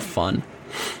and they are fun.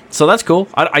 So that's cool.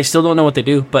 I still don't know what they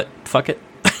do, but fuck it.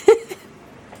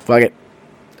 Fuck it.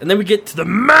 And then we get to the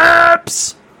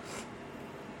maps!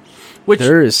 Which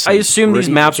I assume these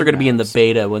maps are going to be in the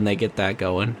beta when they get that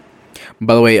going.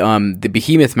 By the way, the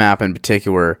Behemoth map in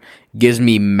particular gives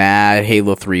me mad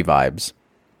Halo 3 vibes.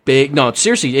 No,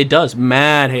 seriously, it does.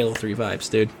 Mad Halo 3 vibes,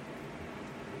 dude.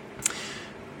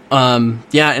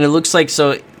 Yeah, and it looks like,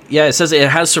 so, yeah, it says it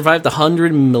has survived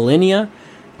 100 millennia,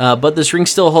 but this ring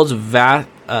still holds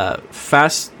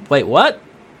fast, wait, what?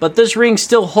 But this ring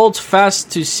still holds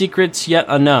fast to secrets yet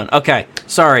unknown. Okay,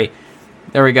 sorry.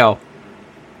 There we go.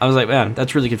 I was like, man,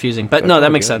 that's really confusing. But no,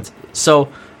 that makes sense. So,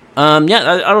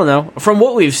 yeah, I don't know. From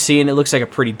what we've seen, it looks like a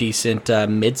pretty decent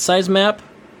mid-size map.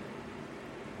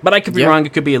 But I could be wrong.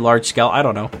 It could be a large scale. I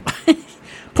don't know.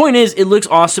 Point is, it looks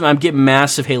awesome. I'm getting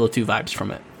massive Halo 2 vibes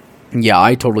from it. Yeah,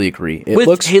 I totally agree. It with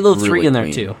looks Halo 3 really in there,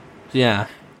 clean. too. Yeah.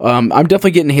 I'm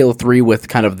definitely getting Halo 3 with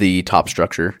kind of the top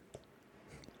structure.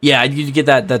 Yeah, you get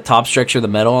that top structure of the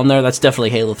metal on there. That's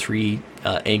definitely Halo 3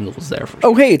 angles there. For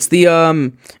sure. Oh, hey, it's the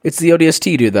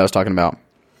ODST dude that I was talking about.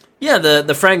 Yeah, the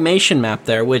fragmation map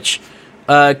there, which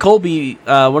Colby,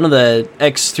 one of the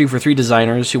X343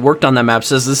 designers who worked on that map,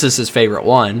 says this is his favorite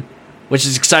one, which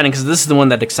is exciting because this is the one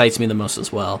that excites me the most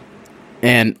as well.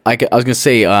 And I was going to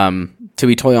say, to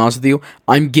be totally honest with you,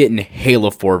 I'm getting Halo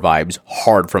 4 vibes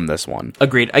hard from this one.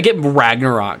 Agreed. I get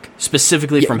Ragnarok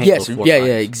specifically from Halo 4 Yeah, vibes.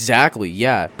 yeah, exactly,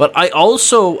 yeah. But I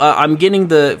also, I'm getting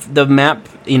the map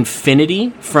Infinity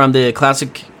from the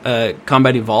classic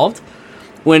Combat Evolved.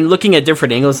 When looking at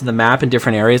different angles of the map in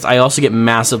different areas, I also get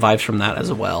massive vibes from that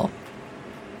as well.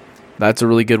 That's a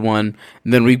really good one.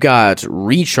 And then we've got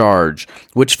Recharge,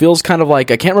 which feels kind of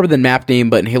like, I can't remember the map name,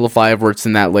 but in Halo 5 where it's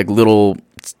in that like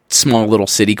small little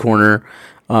city corner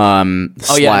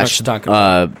slash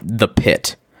the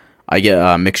pit. I get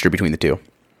a mixture between the two.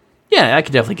 Yeah, I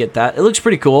could definitely get that. It looks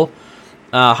pretty cool.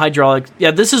 Hydraulic.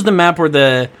 Yeah, this is the map where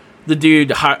the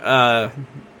dude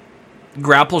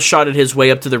grapple shotted his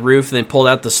way up to the roof and then pulled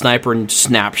out the sniper and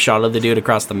snapshot of the dude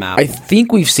across the map. I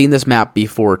think we've seen this map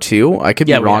before too. I could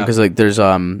be wrong because like there's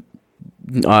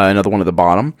another one at the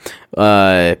bottom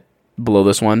below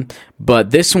this one,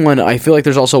 but this one I feel like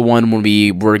there's also one when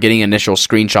we were getting initial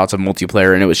screenshots of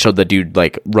multiplayer and it showed the dude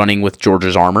like running with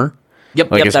George's armor. Yep,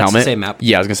 like his that's helmet. The same map.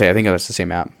 Yeah, I was gonna say I think that's the same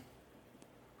map.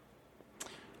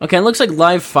 Okay, it looks like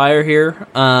live fire here.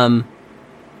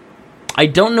 I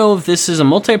don't know if this is a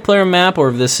multiplayer map or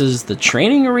if this is the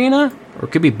training arena, or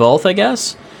it could be both, I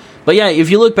guess. But yeah, if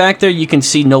you look back there, you can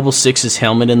see Noble Six's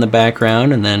helmet in the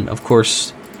background, and then, of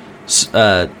course,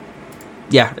 yeah,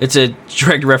 it's a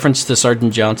direct reference to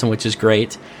Sergeant Johnson, which is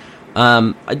great.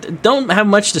 I don't have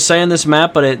much to say on this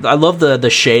map, but I love the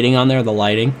shading on there, the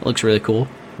lighting. It looks really cool.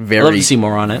 I'd love to see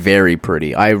more on it. Very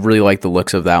pretty. I really like the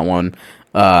looks of that one.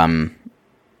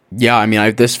 Yeah, I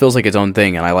mean, this feels like its own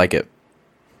thing, and I like it.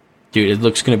 Dude, it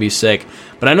looks going to be sick.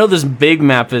 But I know this big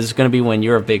map is going to be one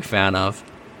you're a big fan of.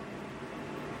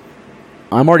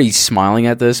 I'm already smiling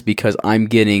at this because I'm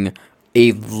getting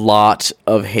a lot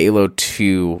of Halo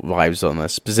 2 vibes on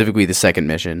this, specifically the second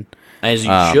mission. As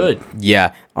you should.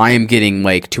 Yeah, I am getting,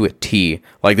 like, to a T.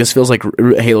 Like, this feels like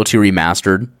Halo 2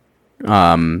 remastered,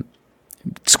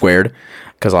 squared,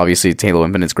 because obviously it's Halo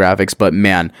Infinite's graphics, but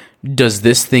man, does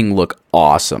this thing look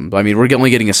awesome. I mean, we're only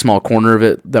getting a small corner of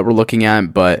it that we're looking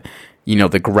at, but, you know,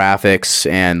 the graphics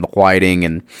and the lighting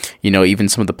and, you know, even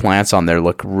some of the plants on there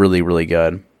look really, really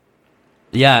good.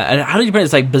 Yeah, and how do you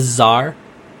pronounce it? It's like Bazaar?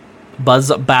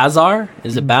 Bazaar?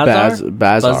 Is it Bazaar?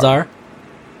 Bazaar.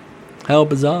 How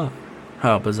bizarre.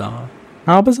 How bizarre.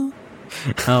 How bizarre?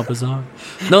 How bizarre.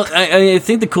 No, I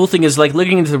think the cool thing is, like,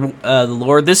 looking into the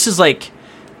lore, this is, like,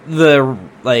 the,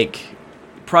 like,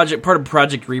 part of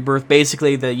Project Rebirth.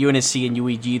 Basically, the UNSC and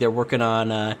UEG, they're working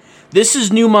on, this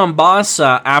is New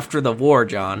Mombasa after the war,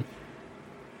 John.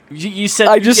 You said...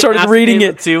 I just started reading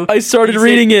it. Too. I started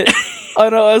reading it. I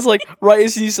know, I was like, right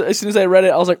as soon as I read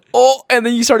it, I was like, oh, and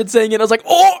then you started saying it, I was like,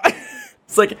 oh!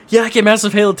 It's like, yeah, I get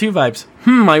massive Halo 2 vibes.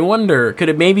 I wonder, could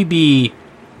it maybe be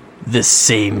the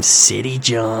same city,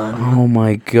 John? Oh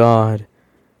my god.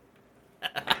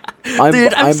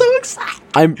 Dude, I'm so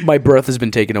excited. My breath has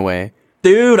been taken away.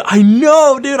 Dude, I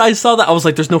know, dude. I saw that. I was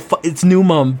like, there's no... it's New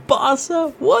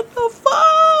Mombasa? What the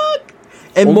fuck?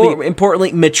 And more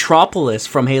importantly, Metropolis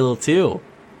from Halo 2.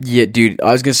 Yeah, dude,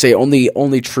 I was going to say,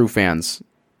 only true fans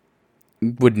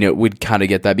would kind of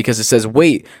get that, because it says,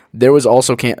 wait, there was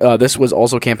also this was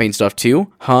also campaign stuff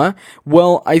too, huh?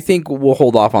 Well, I think we'll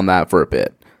hold off on that for a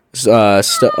bit.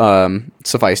 Suffice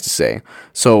to say.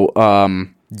 So,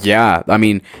 yeah, I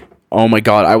mean, oh my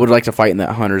god, I would like to fight in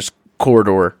that Hunter's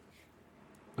corridor.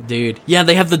 Dude. Yeah,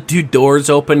 they have the two doors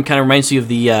open. Kind of reminds you of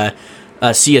the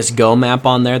CSGO map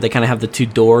on there. They kind of have the two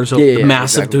doors open, the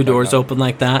massive exactly two doors open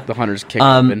like that. The Hunter's kick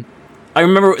open. I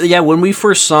remember, when we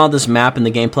first saw this map in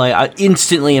the gameplay,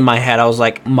 instantly in my head, I was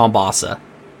like, Mombasa.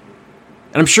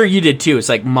 And I'm sure you did too. It's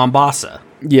like Mombasa.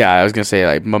 Yeah, I was going to say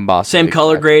like Mombasa. Same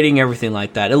color grading, everything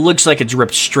like that. It looks like it's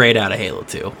ripped straight out of Halo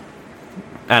 2.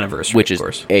 Anniversary, which of is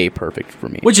course. perfect for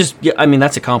me. Which is, I mean,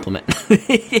 that's a compliment.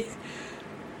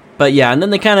 But yeah, and then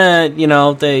they kind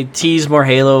of, they tease more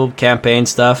Halo campaign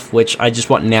stuff, which I just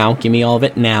want now. Give me all of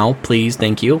it now, please.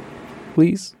 Thank you.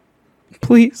 Please.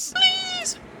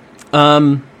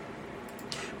 But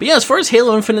yeah, as far as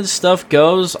Halo Infinite stuff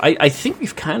goes, I think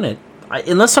we've kind of,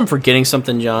 unless I'm forgetting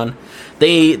something, John,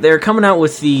 they're coming out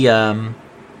with the the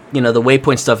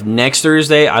Waypoint stuff next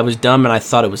Thursday. I was dumb and I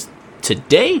thought it was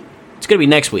today. It's gonna be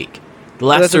next week, the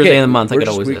last Thursday of the month, like it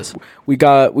always is. We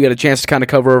got a chance to kind of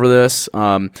cover over this,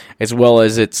 as well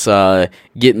as it's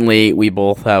getting late. We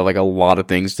both have like a lot of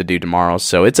things to do tomorrow,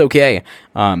 so it's okay.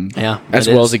 As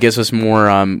well as it gives us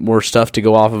more stuff to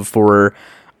go off of for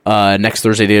next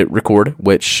Thursday to record,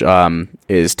 which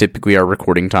is typically our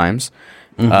recording times.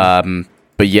 Mm-hmm.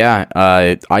 But yeah,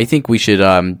 I think we should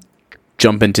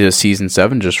jump into Season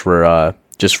 7 just for a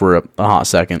hot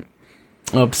second.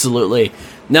 Absolutely.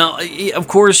 Now, of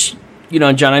course,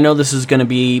 John, I know this is going to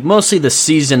be mostly the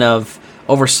season of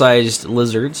oversized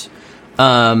lizards.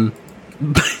 But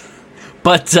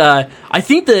I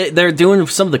think that they're doing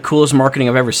some of the coolest marketing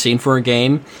I've ever seen for a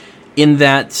game, in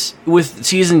that with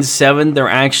Season 7, they're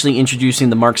actually introducing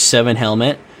the Mark 7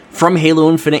 helmet from Halo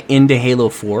Infinite into Halo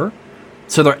 4.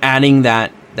 So they're adding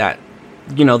that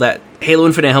Halo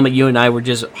Infinite helmet you and I were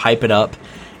just hyping up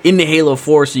into Halo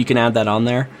 4, so you can add that on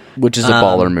there. Which is a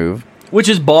baller move. Which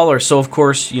is baller, so of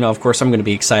course I'm going to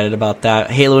be excited about that.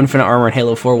 Halo Infinite Armor and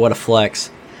Halo 4, what a flex.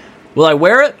 Will I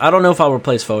wear it? I don't know if I'll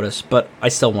replace Fotis, but I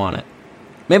still want it.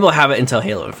 Maybe I'll have it until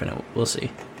Halo Infinite. We'll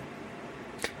see.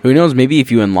 Who knows, maybe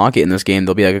if you unlock it in this game,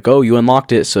 they'll be like, oh, you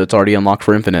unlocked it, so it's already unlocked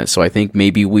for Infinite. So I think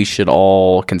maybe we should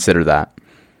all consider that.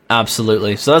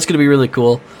 Absolutely. So that's going to be really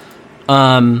cool.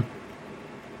 John,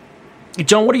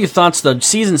 what are your thoughts, though?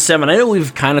 Season 7, I know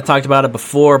we've kind of talked about it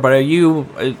before, but are you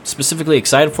specifically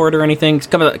excited for it or anything?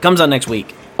 It comes out next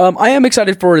week. I am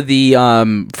excited for the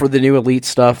new Elite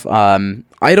stuff.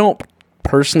 I don't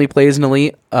personally play as an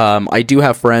Elite. I do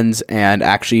have friends, and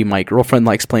actually my girlfriend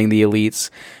likes playing the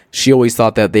Elites. She always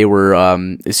thought that they were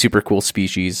a super cool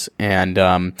species, and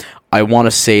I want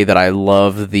to say that I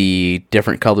love the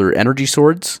different color energy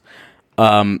swords.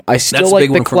 I still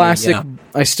like the classic. Me,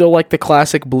 yeah. I still like the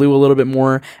classic blue a little bit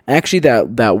more. Actually,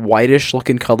 that whitish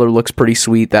looking color looks pretty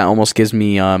sweet. That almost gives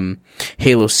me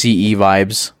Halo CE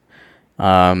vibes.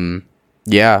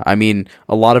 Yeah, I mean,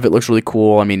 a lot of it looks really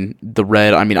cool. I mean, the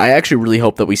red. I mean, I actually really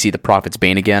hope that we see the Prophet's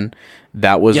Bane again.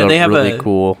 That was really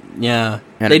cool. Yeah,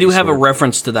 they do have a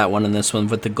reference to that one in this one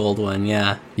with the gold one.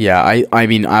 Yeah. Yeah, I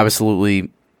mean,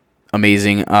 absolutely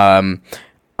amazing.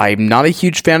 I'm not a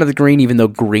huge fan of the green, even though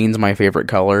green's my favorite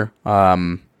color.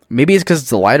 Maybe it's because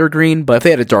it's a lighter green, but if they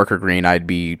had a darker green, I'd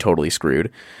be totally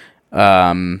screwed.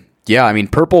 Yeah, I mean,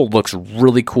 purple looks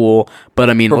really cool, but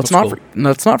I mean, let's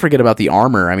not forget about the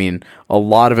armor. I mean, a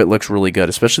lot of it looks really good,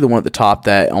 especially the one at the top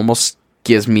that almost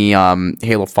gives me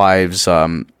Halo 5's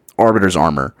Arbiter's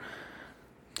armor.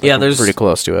 Yeah, there's pretty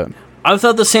close to it. I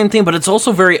thought the same thing, but it's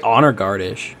also very Honor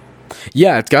Guard-ish.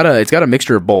 Yeah, it's got a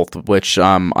mixture of both, which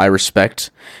I respect.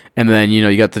 And then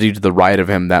you got the dude to the right of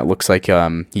him that looks like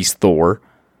he's Thor.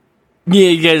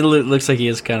 Yeah, it looks like he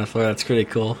is kind of Thor. That's pretty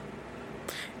cool.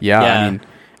 Yeah. I mean,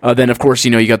 then of course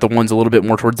you got the ones a little bit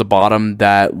more towards the bottom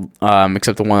that,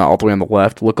 except the one all the way on the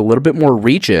left, look a little bit more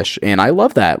Reach-ish, and I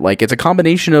love that. Like, it's a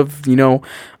combination of the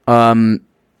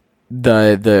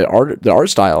art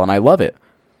style, and I love it.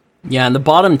 Yeah, and the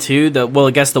bottom two,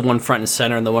 I guess the one front and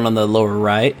center and the one on the lower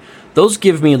right, those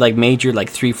give me like major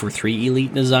 3-for-3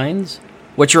 Elite designs,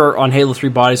 which are on Halo 3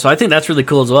 bodies. So I think that's really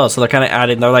cool as well. So they're kind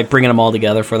of they're like bringing them all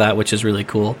together for that, which is really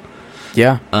cool.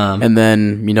 Yeah. And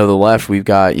then the left we've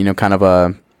got kind of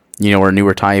a our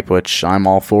newer type, which I'm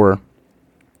all for.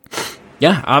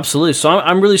 Yeah, absolutely. So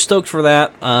I'm really stoked for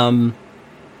that. But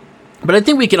I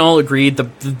think we can all agree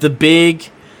the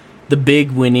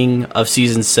big winning of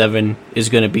Season 7 is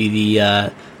going to be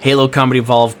the Halo Combat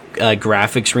Evolved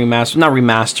graphics remaster. Not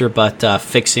remaster, but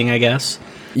fixing, I guess.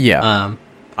 Yeah.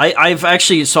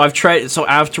 I've tried. So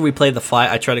after we played the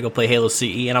flight, I tried to go play Halo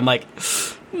CE, and I'm like,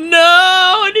 no,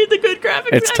 I need the good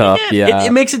graphics. It's tough. Again. Yeah,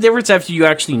 it makes a difference after you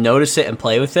actually notice it and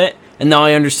play with it, and now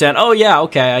I understand. Oh yeah,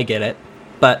 okay, I get it.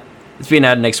 But it's being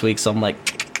added next week, so I'm like,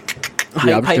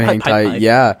 hype.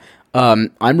 Yeah,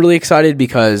 I'm really excited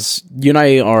because you and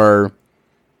I are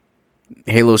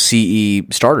Halo CE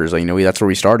starters. Like, that's where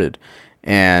we started,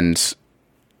 and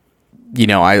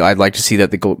I'd like to see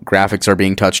that the graphics are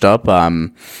being touched up.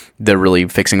 They're really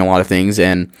fixing a lot of things,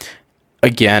 and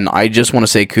again, I just want to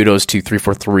say kudos to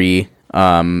 343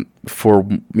 for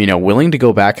willing to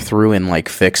go back through and like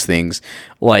fix things.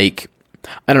 Like,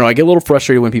 I don't know, I get a little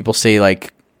frustrated when people say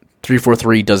like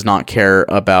 343 does not care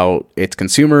about its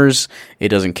consumers, it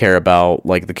doesn't care about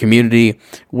like the community,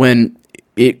 when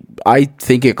I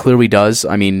think it clearly does.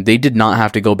 I mean, they did not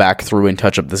have to go back through and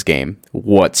touch up this game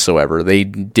whatsoever. They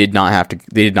did not have to.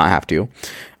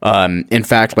 In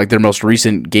fact, like their most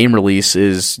recent game release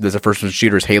is the first-person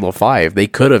shooter is Halo 5. They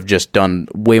could have just done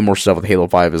way more stuff with Halo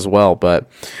 5 as well, but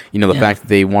the fact that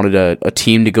they wanted a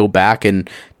team to go back and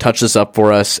touch this up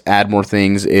for us, add more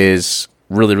things, is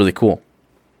really, really cool.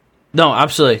 No,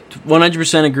 absolutely,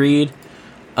 100% agreed.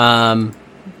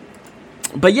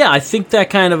 But yeah, I think that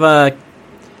kind of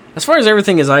as far as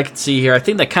everything as I can see here, I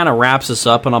think that kind of wraps us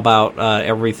up on about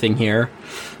everything here.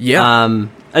 Yeah.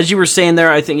 As you were saying there,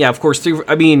 I think, yeah, of course,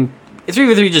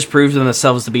 3v3 just proved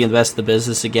themselves to be the best of the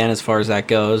business again as far as that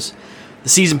goes. The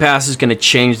Season Pass is going to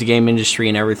change the game industry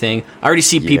and everything. I already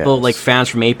see people, like fans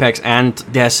from Apex and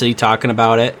Destiny, talking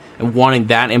about it and wanting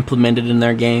that implemented in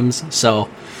their games. So,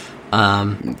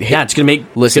 it's going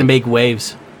to make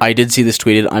waves. I did see this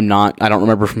tweeted. I don't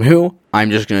remember from who.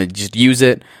 I'm just going to use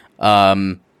it.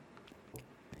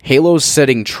 Halo's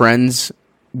setting trends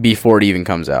before it even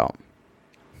comes out.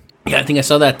 Yeah, I think I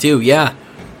saw that too. Yeah,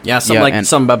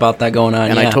 something about that going on.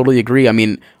 And I totally agree. I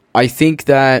mean, I think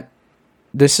that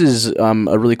this is a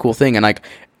really cool thing. And like,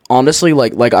 honestly,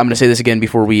 like I'm going to say this again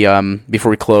before we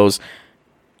close.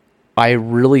 I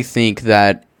really think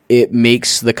that it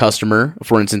makes the customer,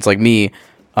 for instance, like me,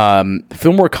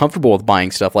 feel more comfortable with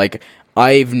buying stuff. Like,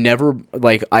 I have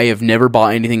never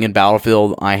bought anything in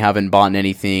Battlefield. I haven't bought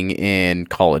anything in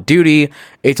Call of Duty.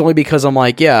 It's only because I'm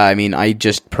like, I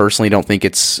just personally don't think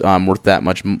it's worth that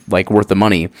much, worth the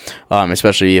money,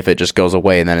 especially if it just goes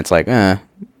away and then it's like, oh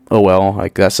well,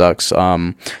 like that sucks.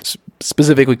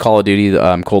 Specifically Call of Duty,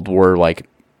 Cold War, like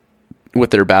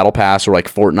with their Battle Pass, or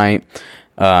like Fortnite.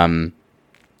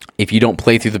 If you don't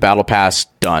play through the Battle Pass,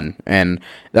 done. And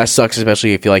that sucks,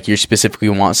 especially if you specifically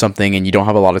want something and you don't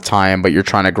have a lot of time, but you're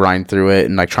trying to grind through it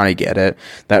and trying to get it.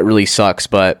 That really sucks.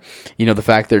 But, the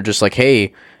fact they're just like,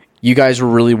 hey, you guys were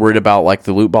really worried about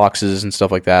the loot boxes and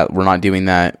stuff like that. We're not doing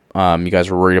that. You guys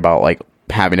were worried about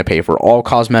having to pay for all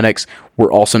cosmetics.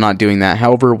 We're also not doing that.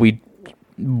 However, we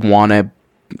want to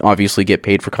obviously get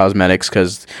paid for cosmetics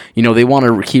because, they want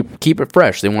to keep it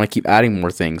fresh. They want to keep adding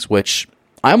more things, which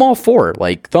I'm all for,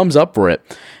 thumbs up for it.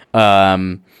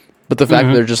 But the fact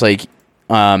that they're just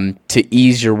to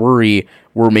ease your worry,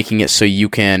 we're making it so you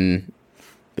can,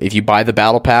 if you buy the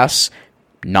Battle Pass,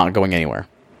 not going anywhere.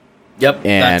 Yep,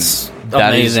 and that's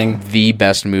amazing. Is the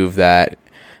best move that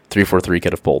 343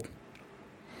 could have pulled.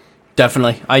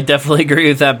 Definitely. I definitely agree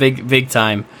with that big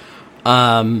time.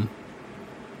 So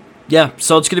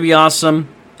it's going to be awesome.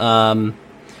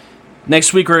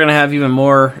 Next week, we're going to have even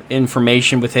more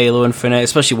information with Halo Infinite,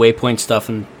 especially Waypoint stuff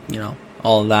and,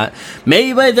 all of that.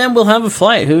 Maybe by then we'll have a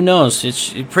flight. Who knows?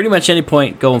 It's pretty much any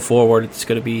point going forward, it's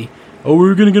going to be,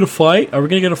 we're going to get a flight? Are we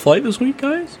going to get a flight this week,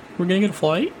 guys? We're going to get a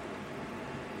flight?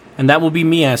 And that will be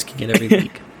me asking it every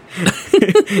week.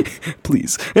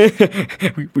 Please.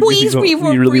 we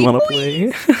really want to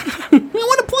play. I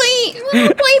want to play.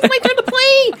 It's my turn to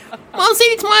play. Mom said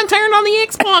it's my turn on the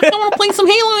Xbox. I want to play some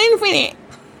Halo Infinite.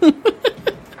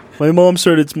 My mom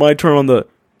said it's my turn on the...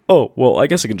 Oh, well, I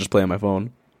guess I can just play on my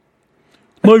phone.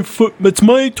 It's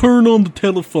my turn on the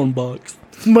telephone box.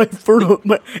 It's my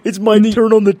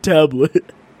turn on the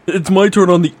tablet. It's my turn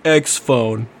on the X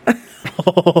phone.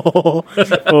 Oh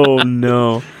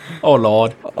no. Oh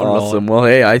Lord. Awesome. Well,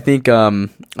 hey, I think we're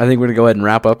gonna go ahead and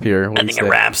wrap up here. I think it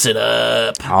wraps it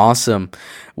up. Awesome.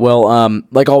 Well,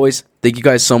 like always, thank you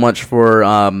guys so much for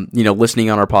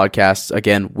listening on our podcasts.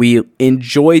 Again, we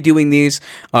enjoy doing these.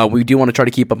 We do want to try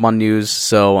to keep up on news.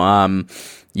 So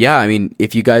yeah, I mean,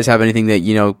 if you guys have anything that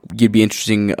you'd be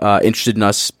interested in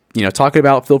us talking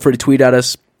about, feel free to tweet at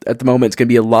us. At the moment, it's going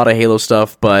to be a lot of Halo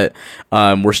stuff, but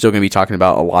we're still going to be talking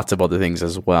about lots of other things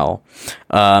as well.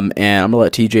 And I'm going to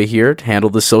let TJ here handle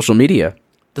the social media.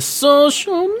 The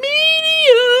social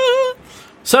media!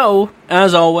 So,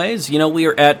 as always, we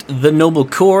are at The Noble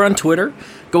Core on Twitter.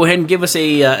 go ahead and give us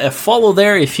a follow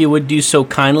there if you would do so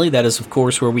kindly. That is, of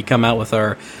course, where we come out with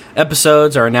our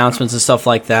episodes, our announcements, and stuff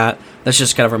like that. That's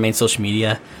just kind of our main social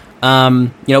media.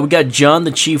 We got John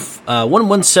the Chief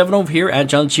 117 over here at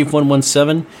John the Chief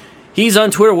 117. He's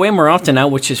on Twitter way more often now,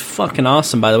 which is fucking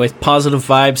awesome, by the way. Positive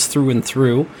vibes through and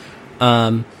through.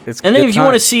 And then if you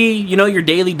want to see, your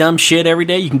daily dumb shit every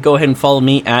day, you can go ahead and follow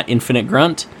me at Infinite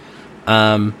Grunt.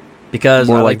 Because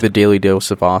more like the daily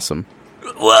dose of awesome.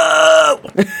 Whoa!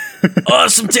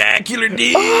 Awesome-tacular,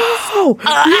 dude! Oh!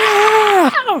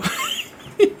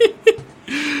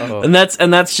 Yeah!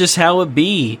 And that's just how it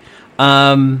be.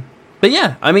 But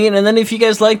yeah, I mean, and then if you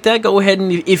guys like that, go ahead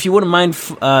and, if you wouldn't mind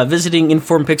visiting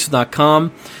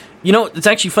informpixel.com. It's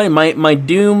actually funny. My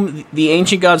Doom, the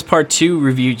Ancient Gods Part 2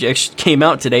 review actually came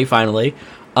out today, finally.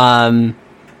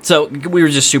 So we were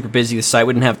just super busy with the site.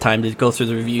 We didn't have time to go through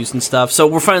the reviews and stuff. So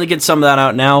we're finally getting some of that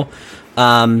out now.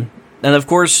 And of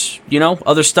course,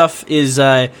 other stuff is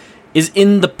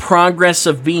in the progress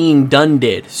of being done.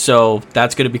 So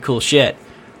that's going to be cool shit.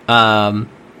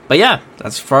 But yeah,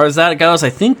 as far as that goes, I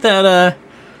think that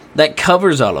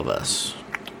covers all of us.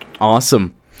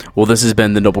 Awesome. Well, this has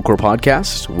been the Noble Core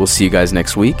Podcast. We'll see you guys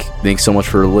next week. Thanks so much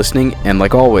for listening. And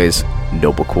like always,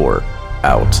 Noble Core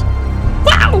out.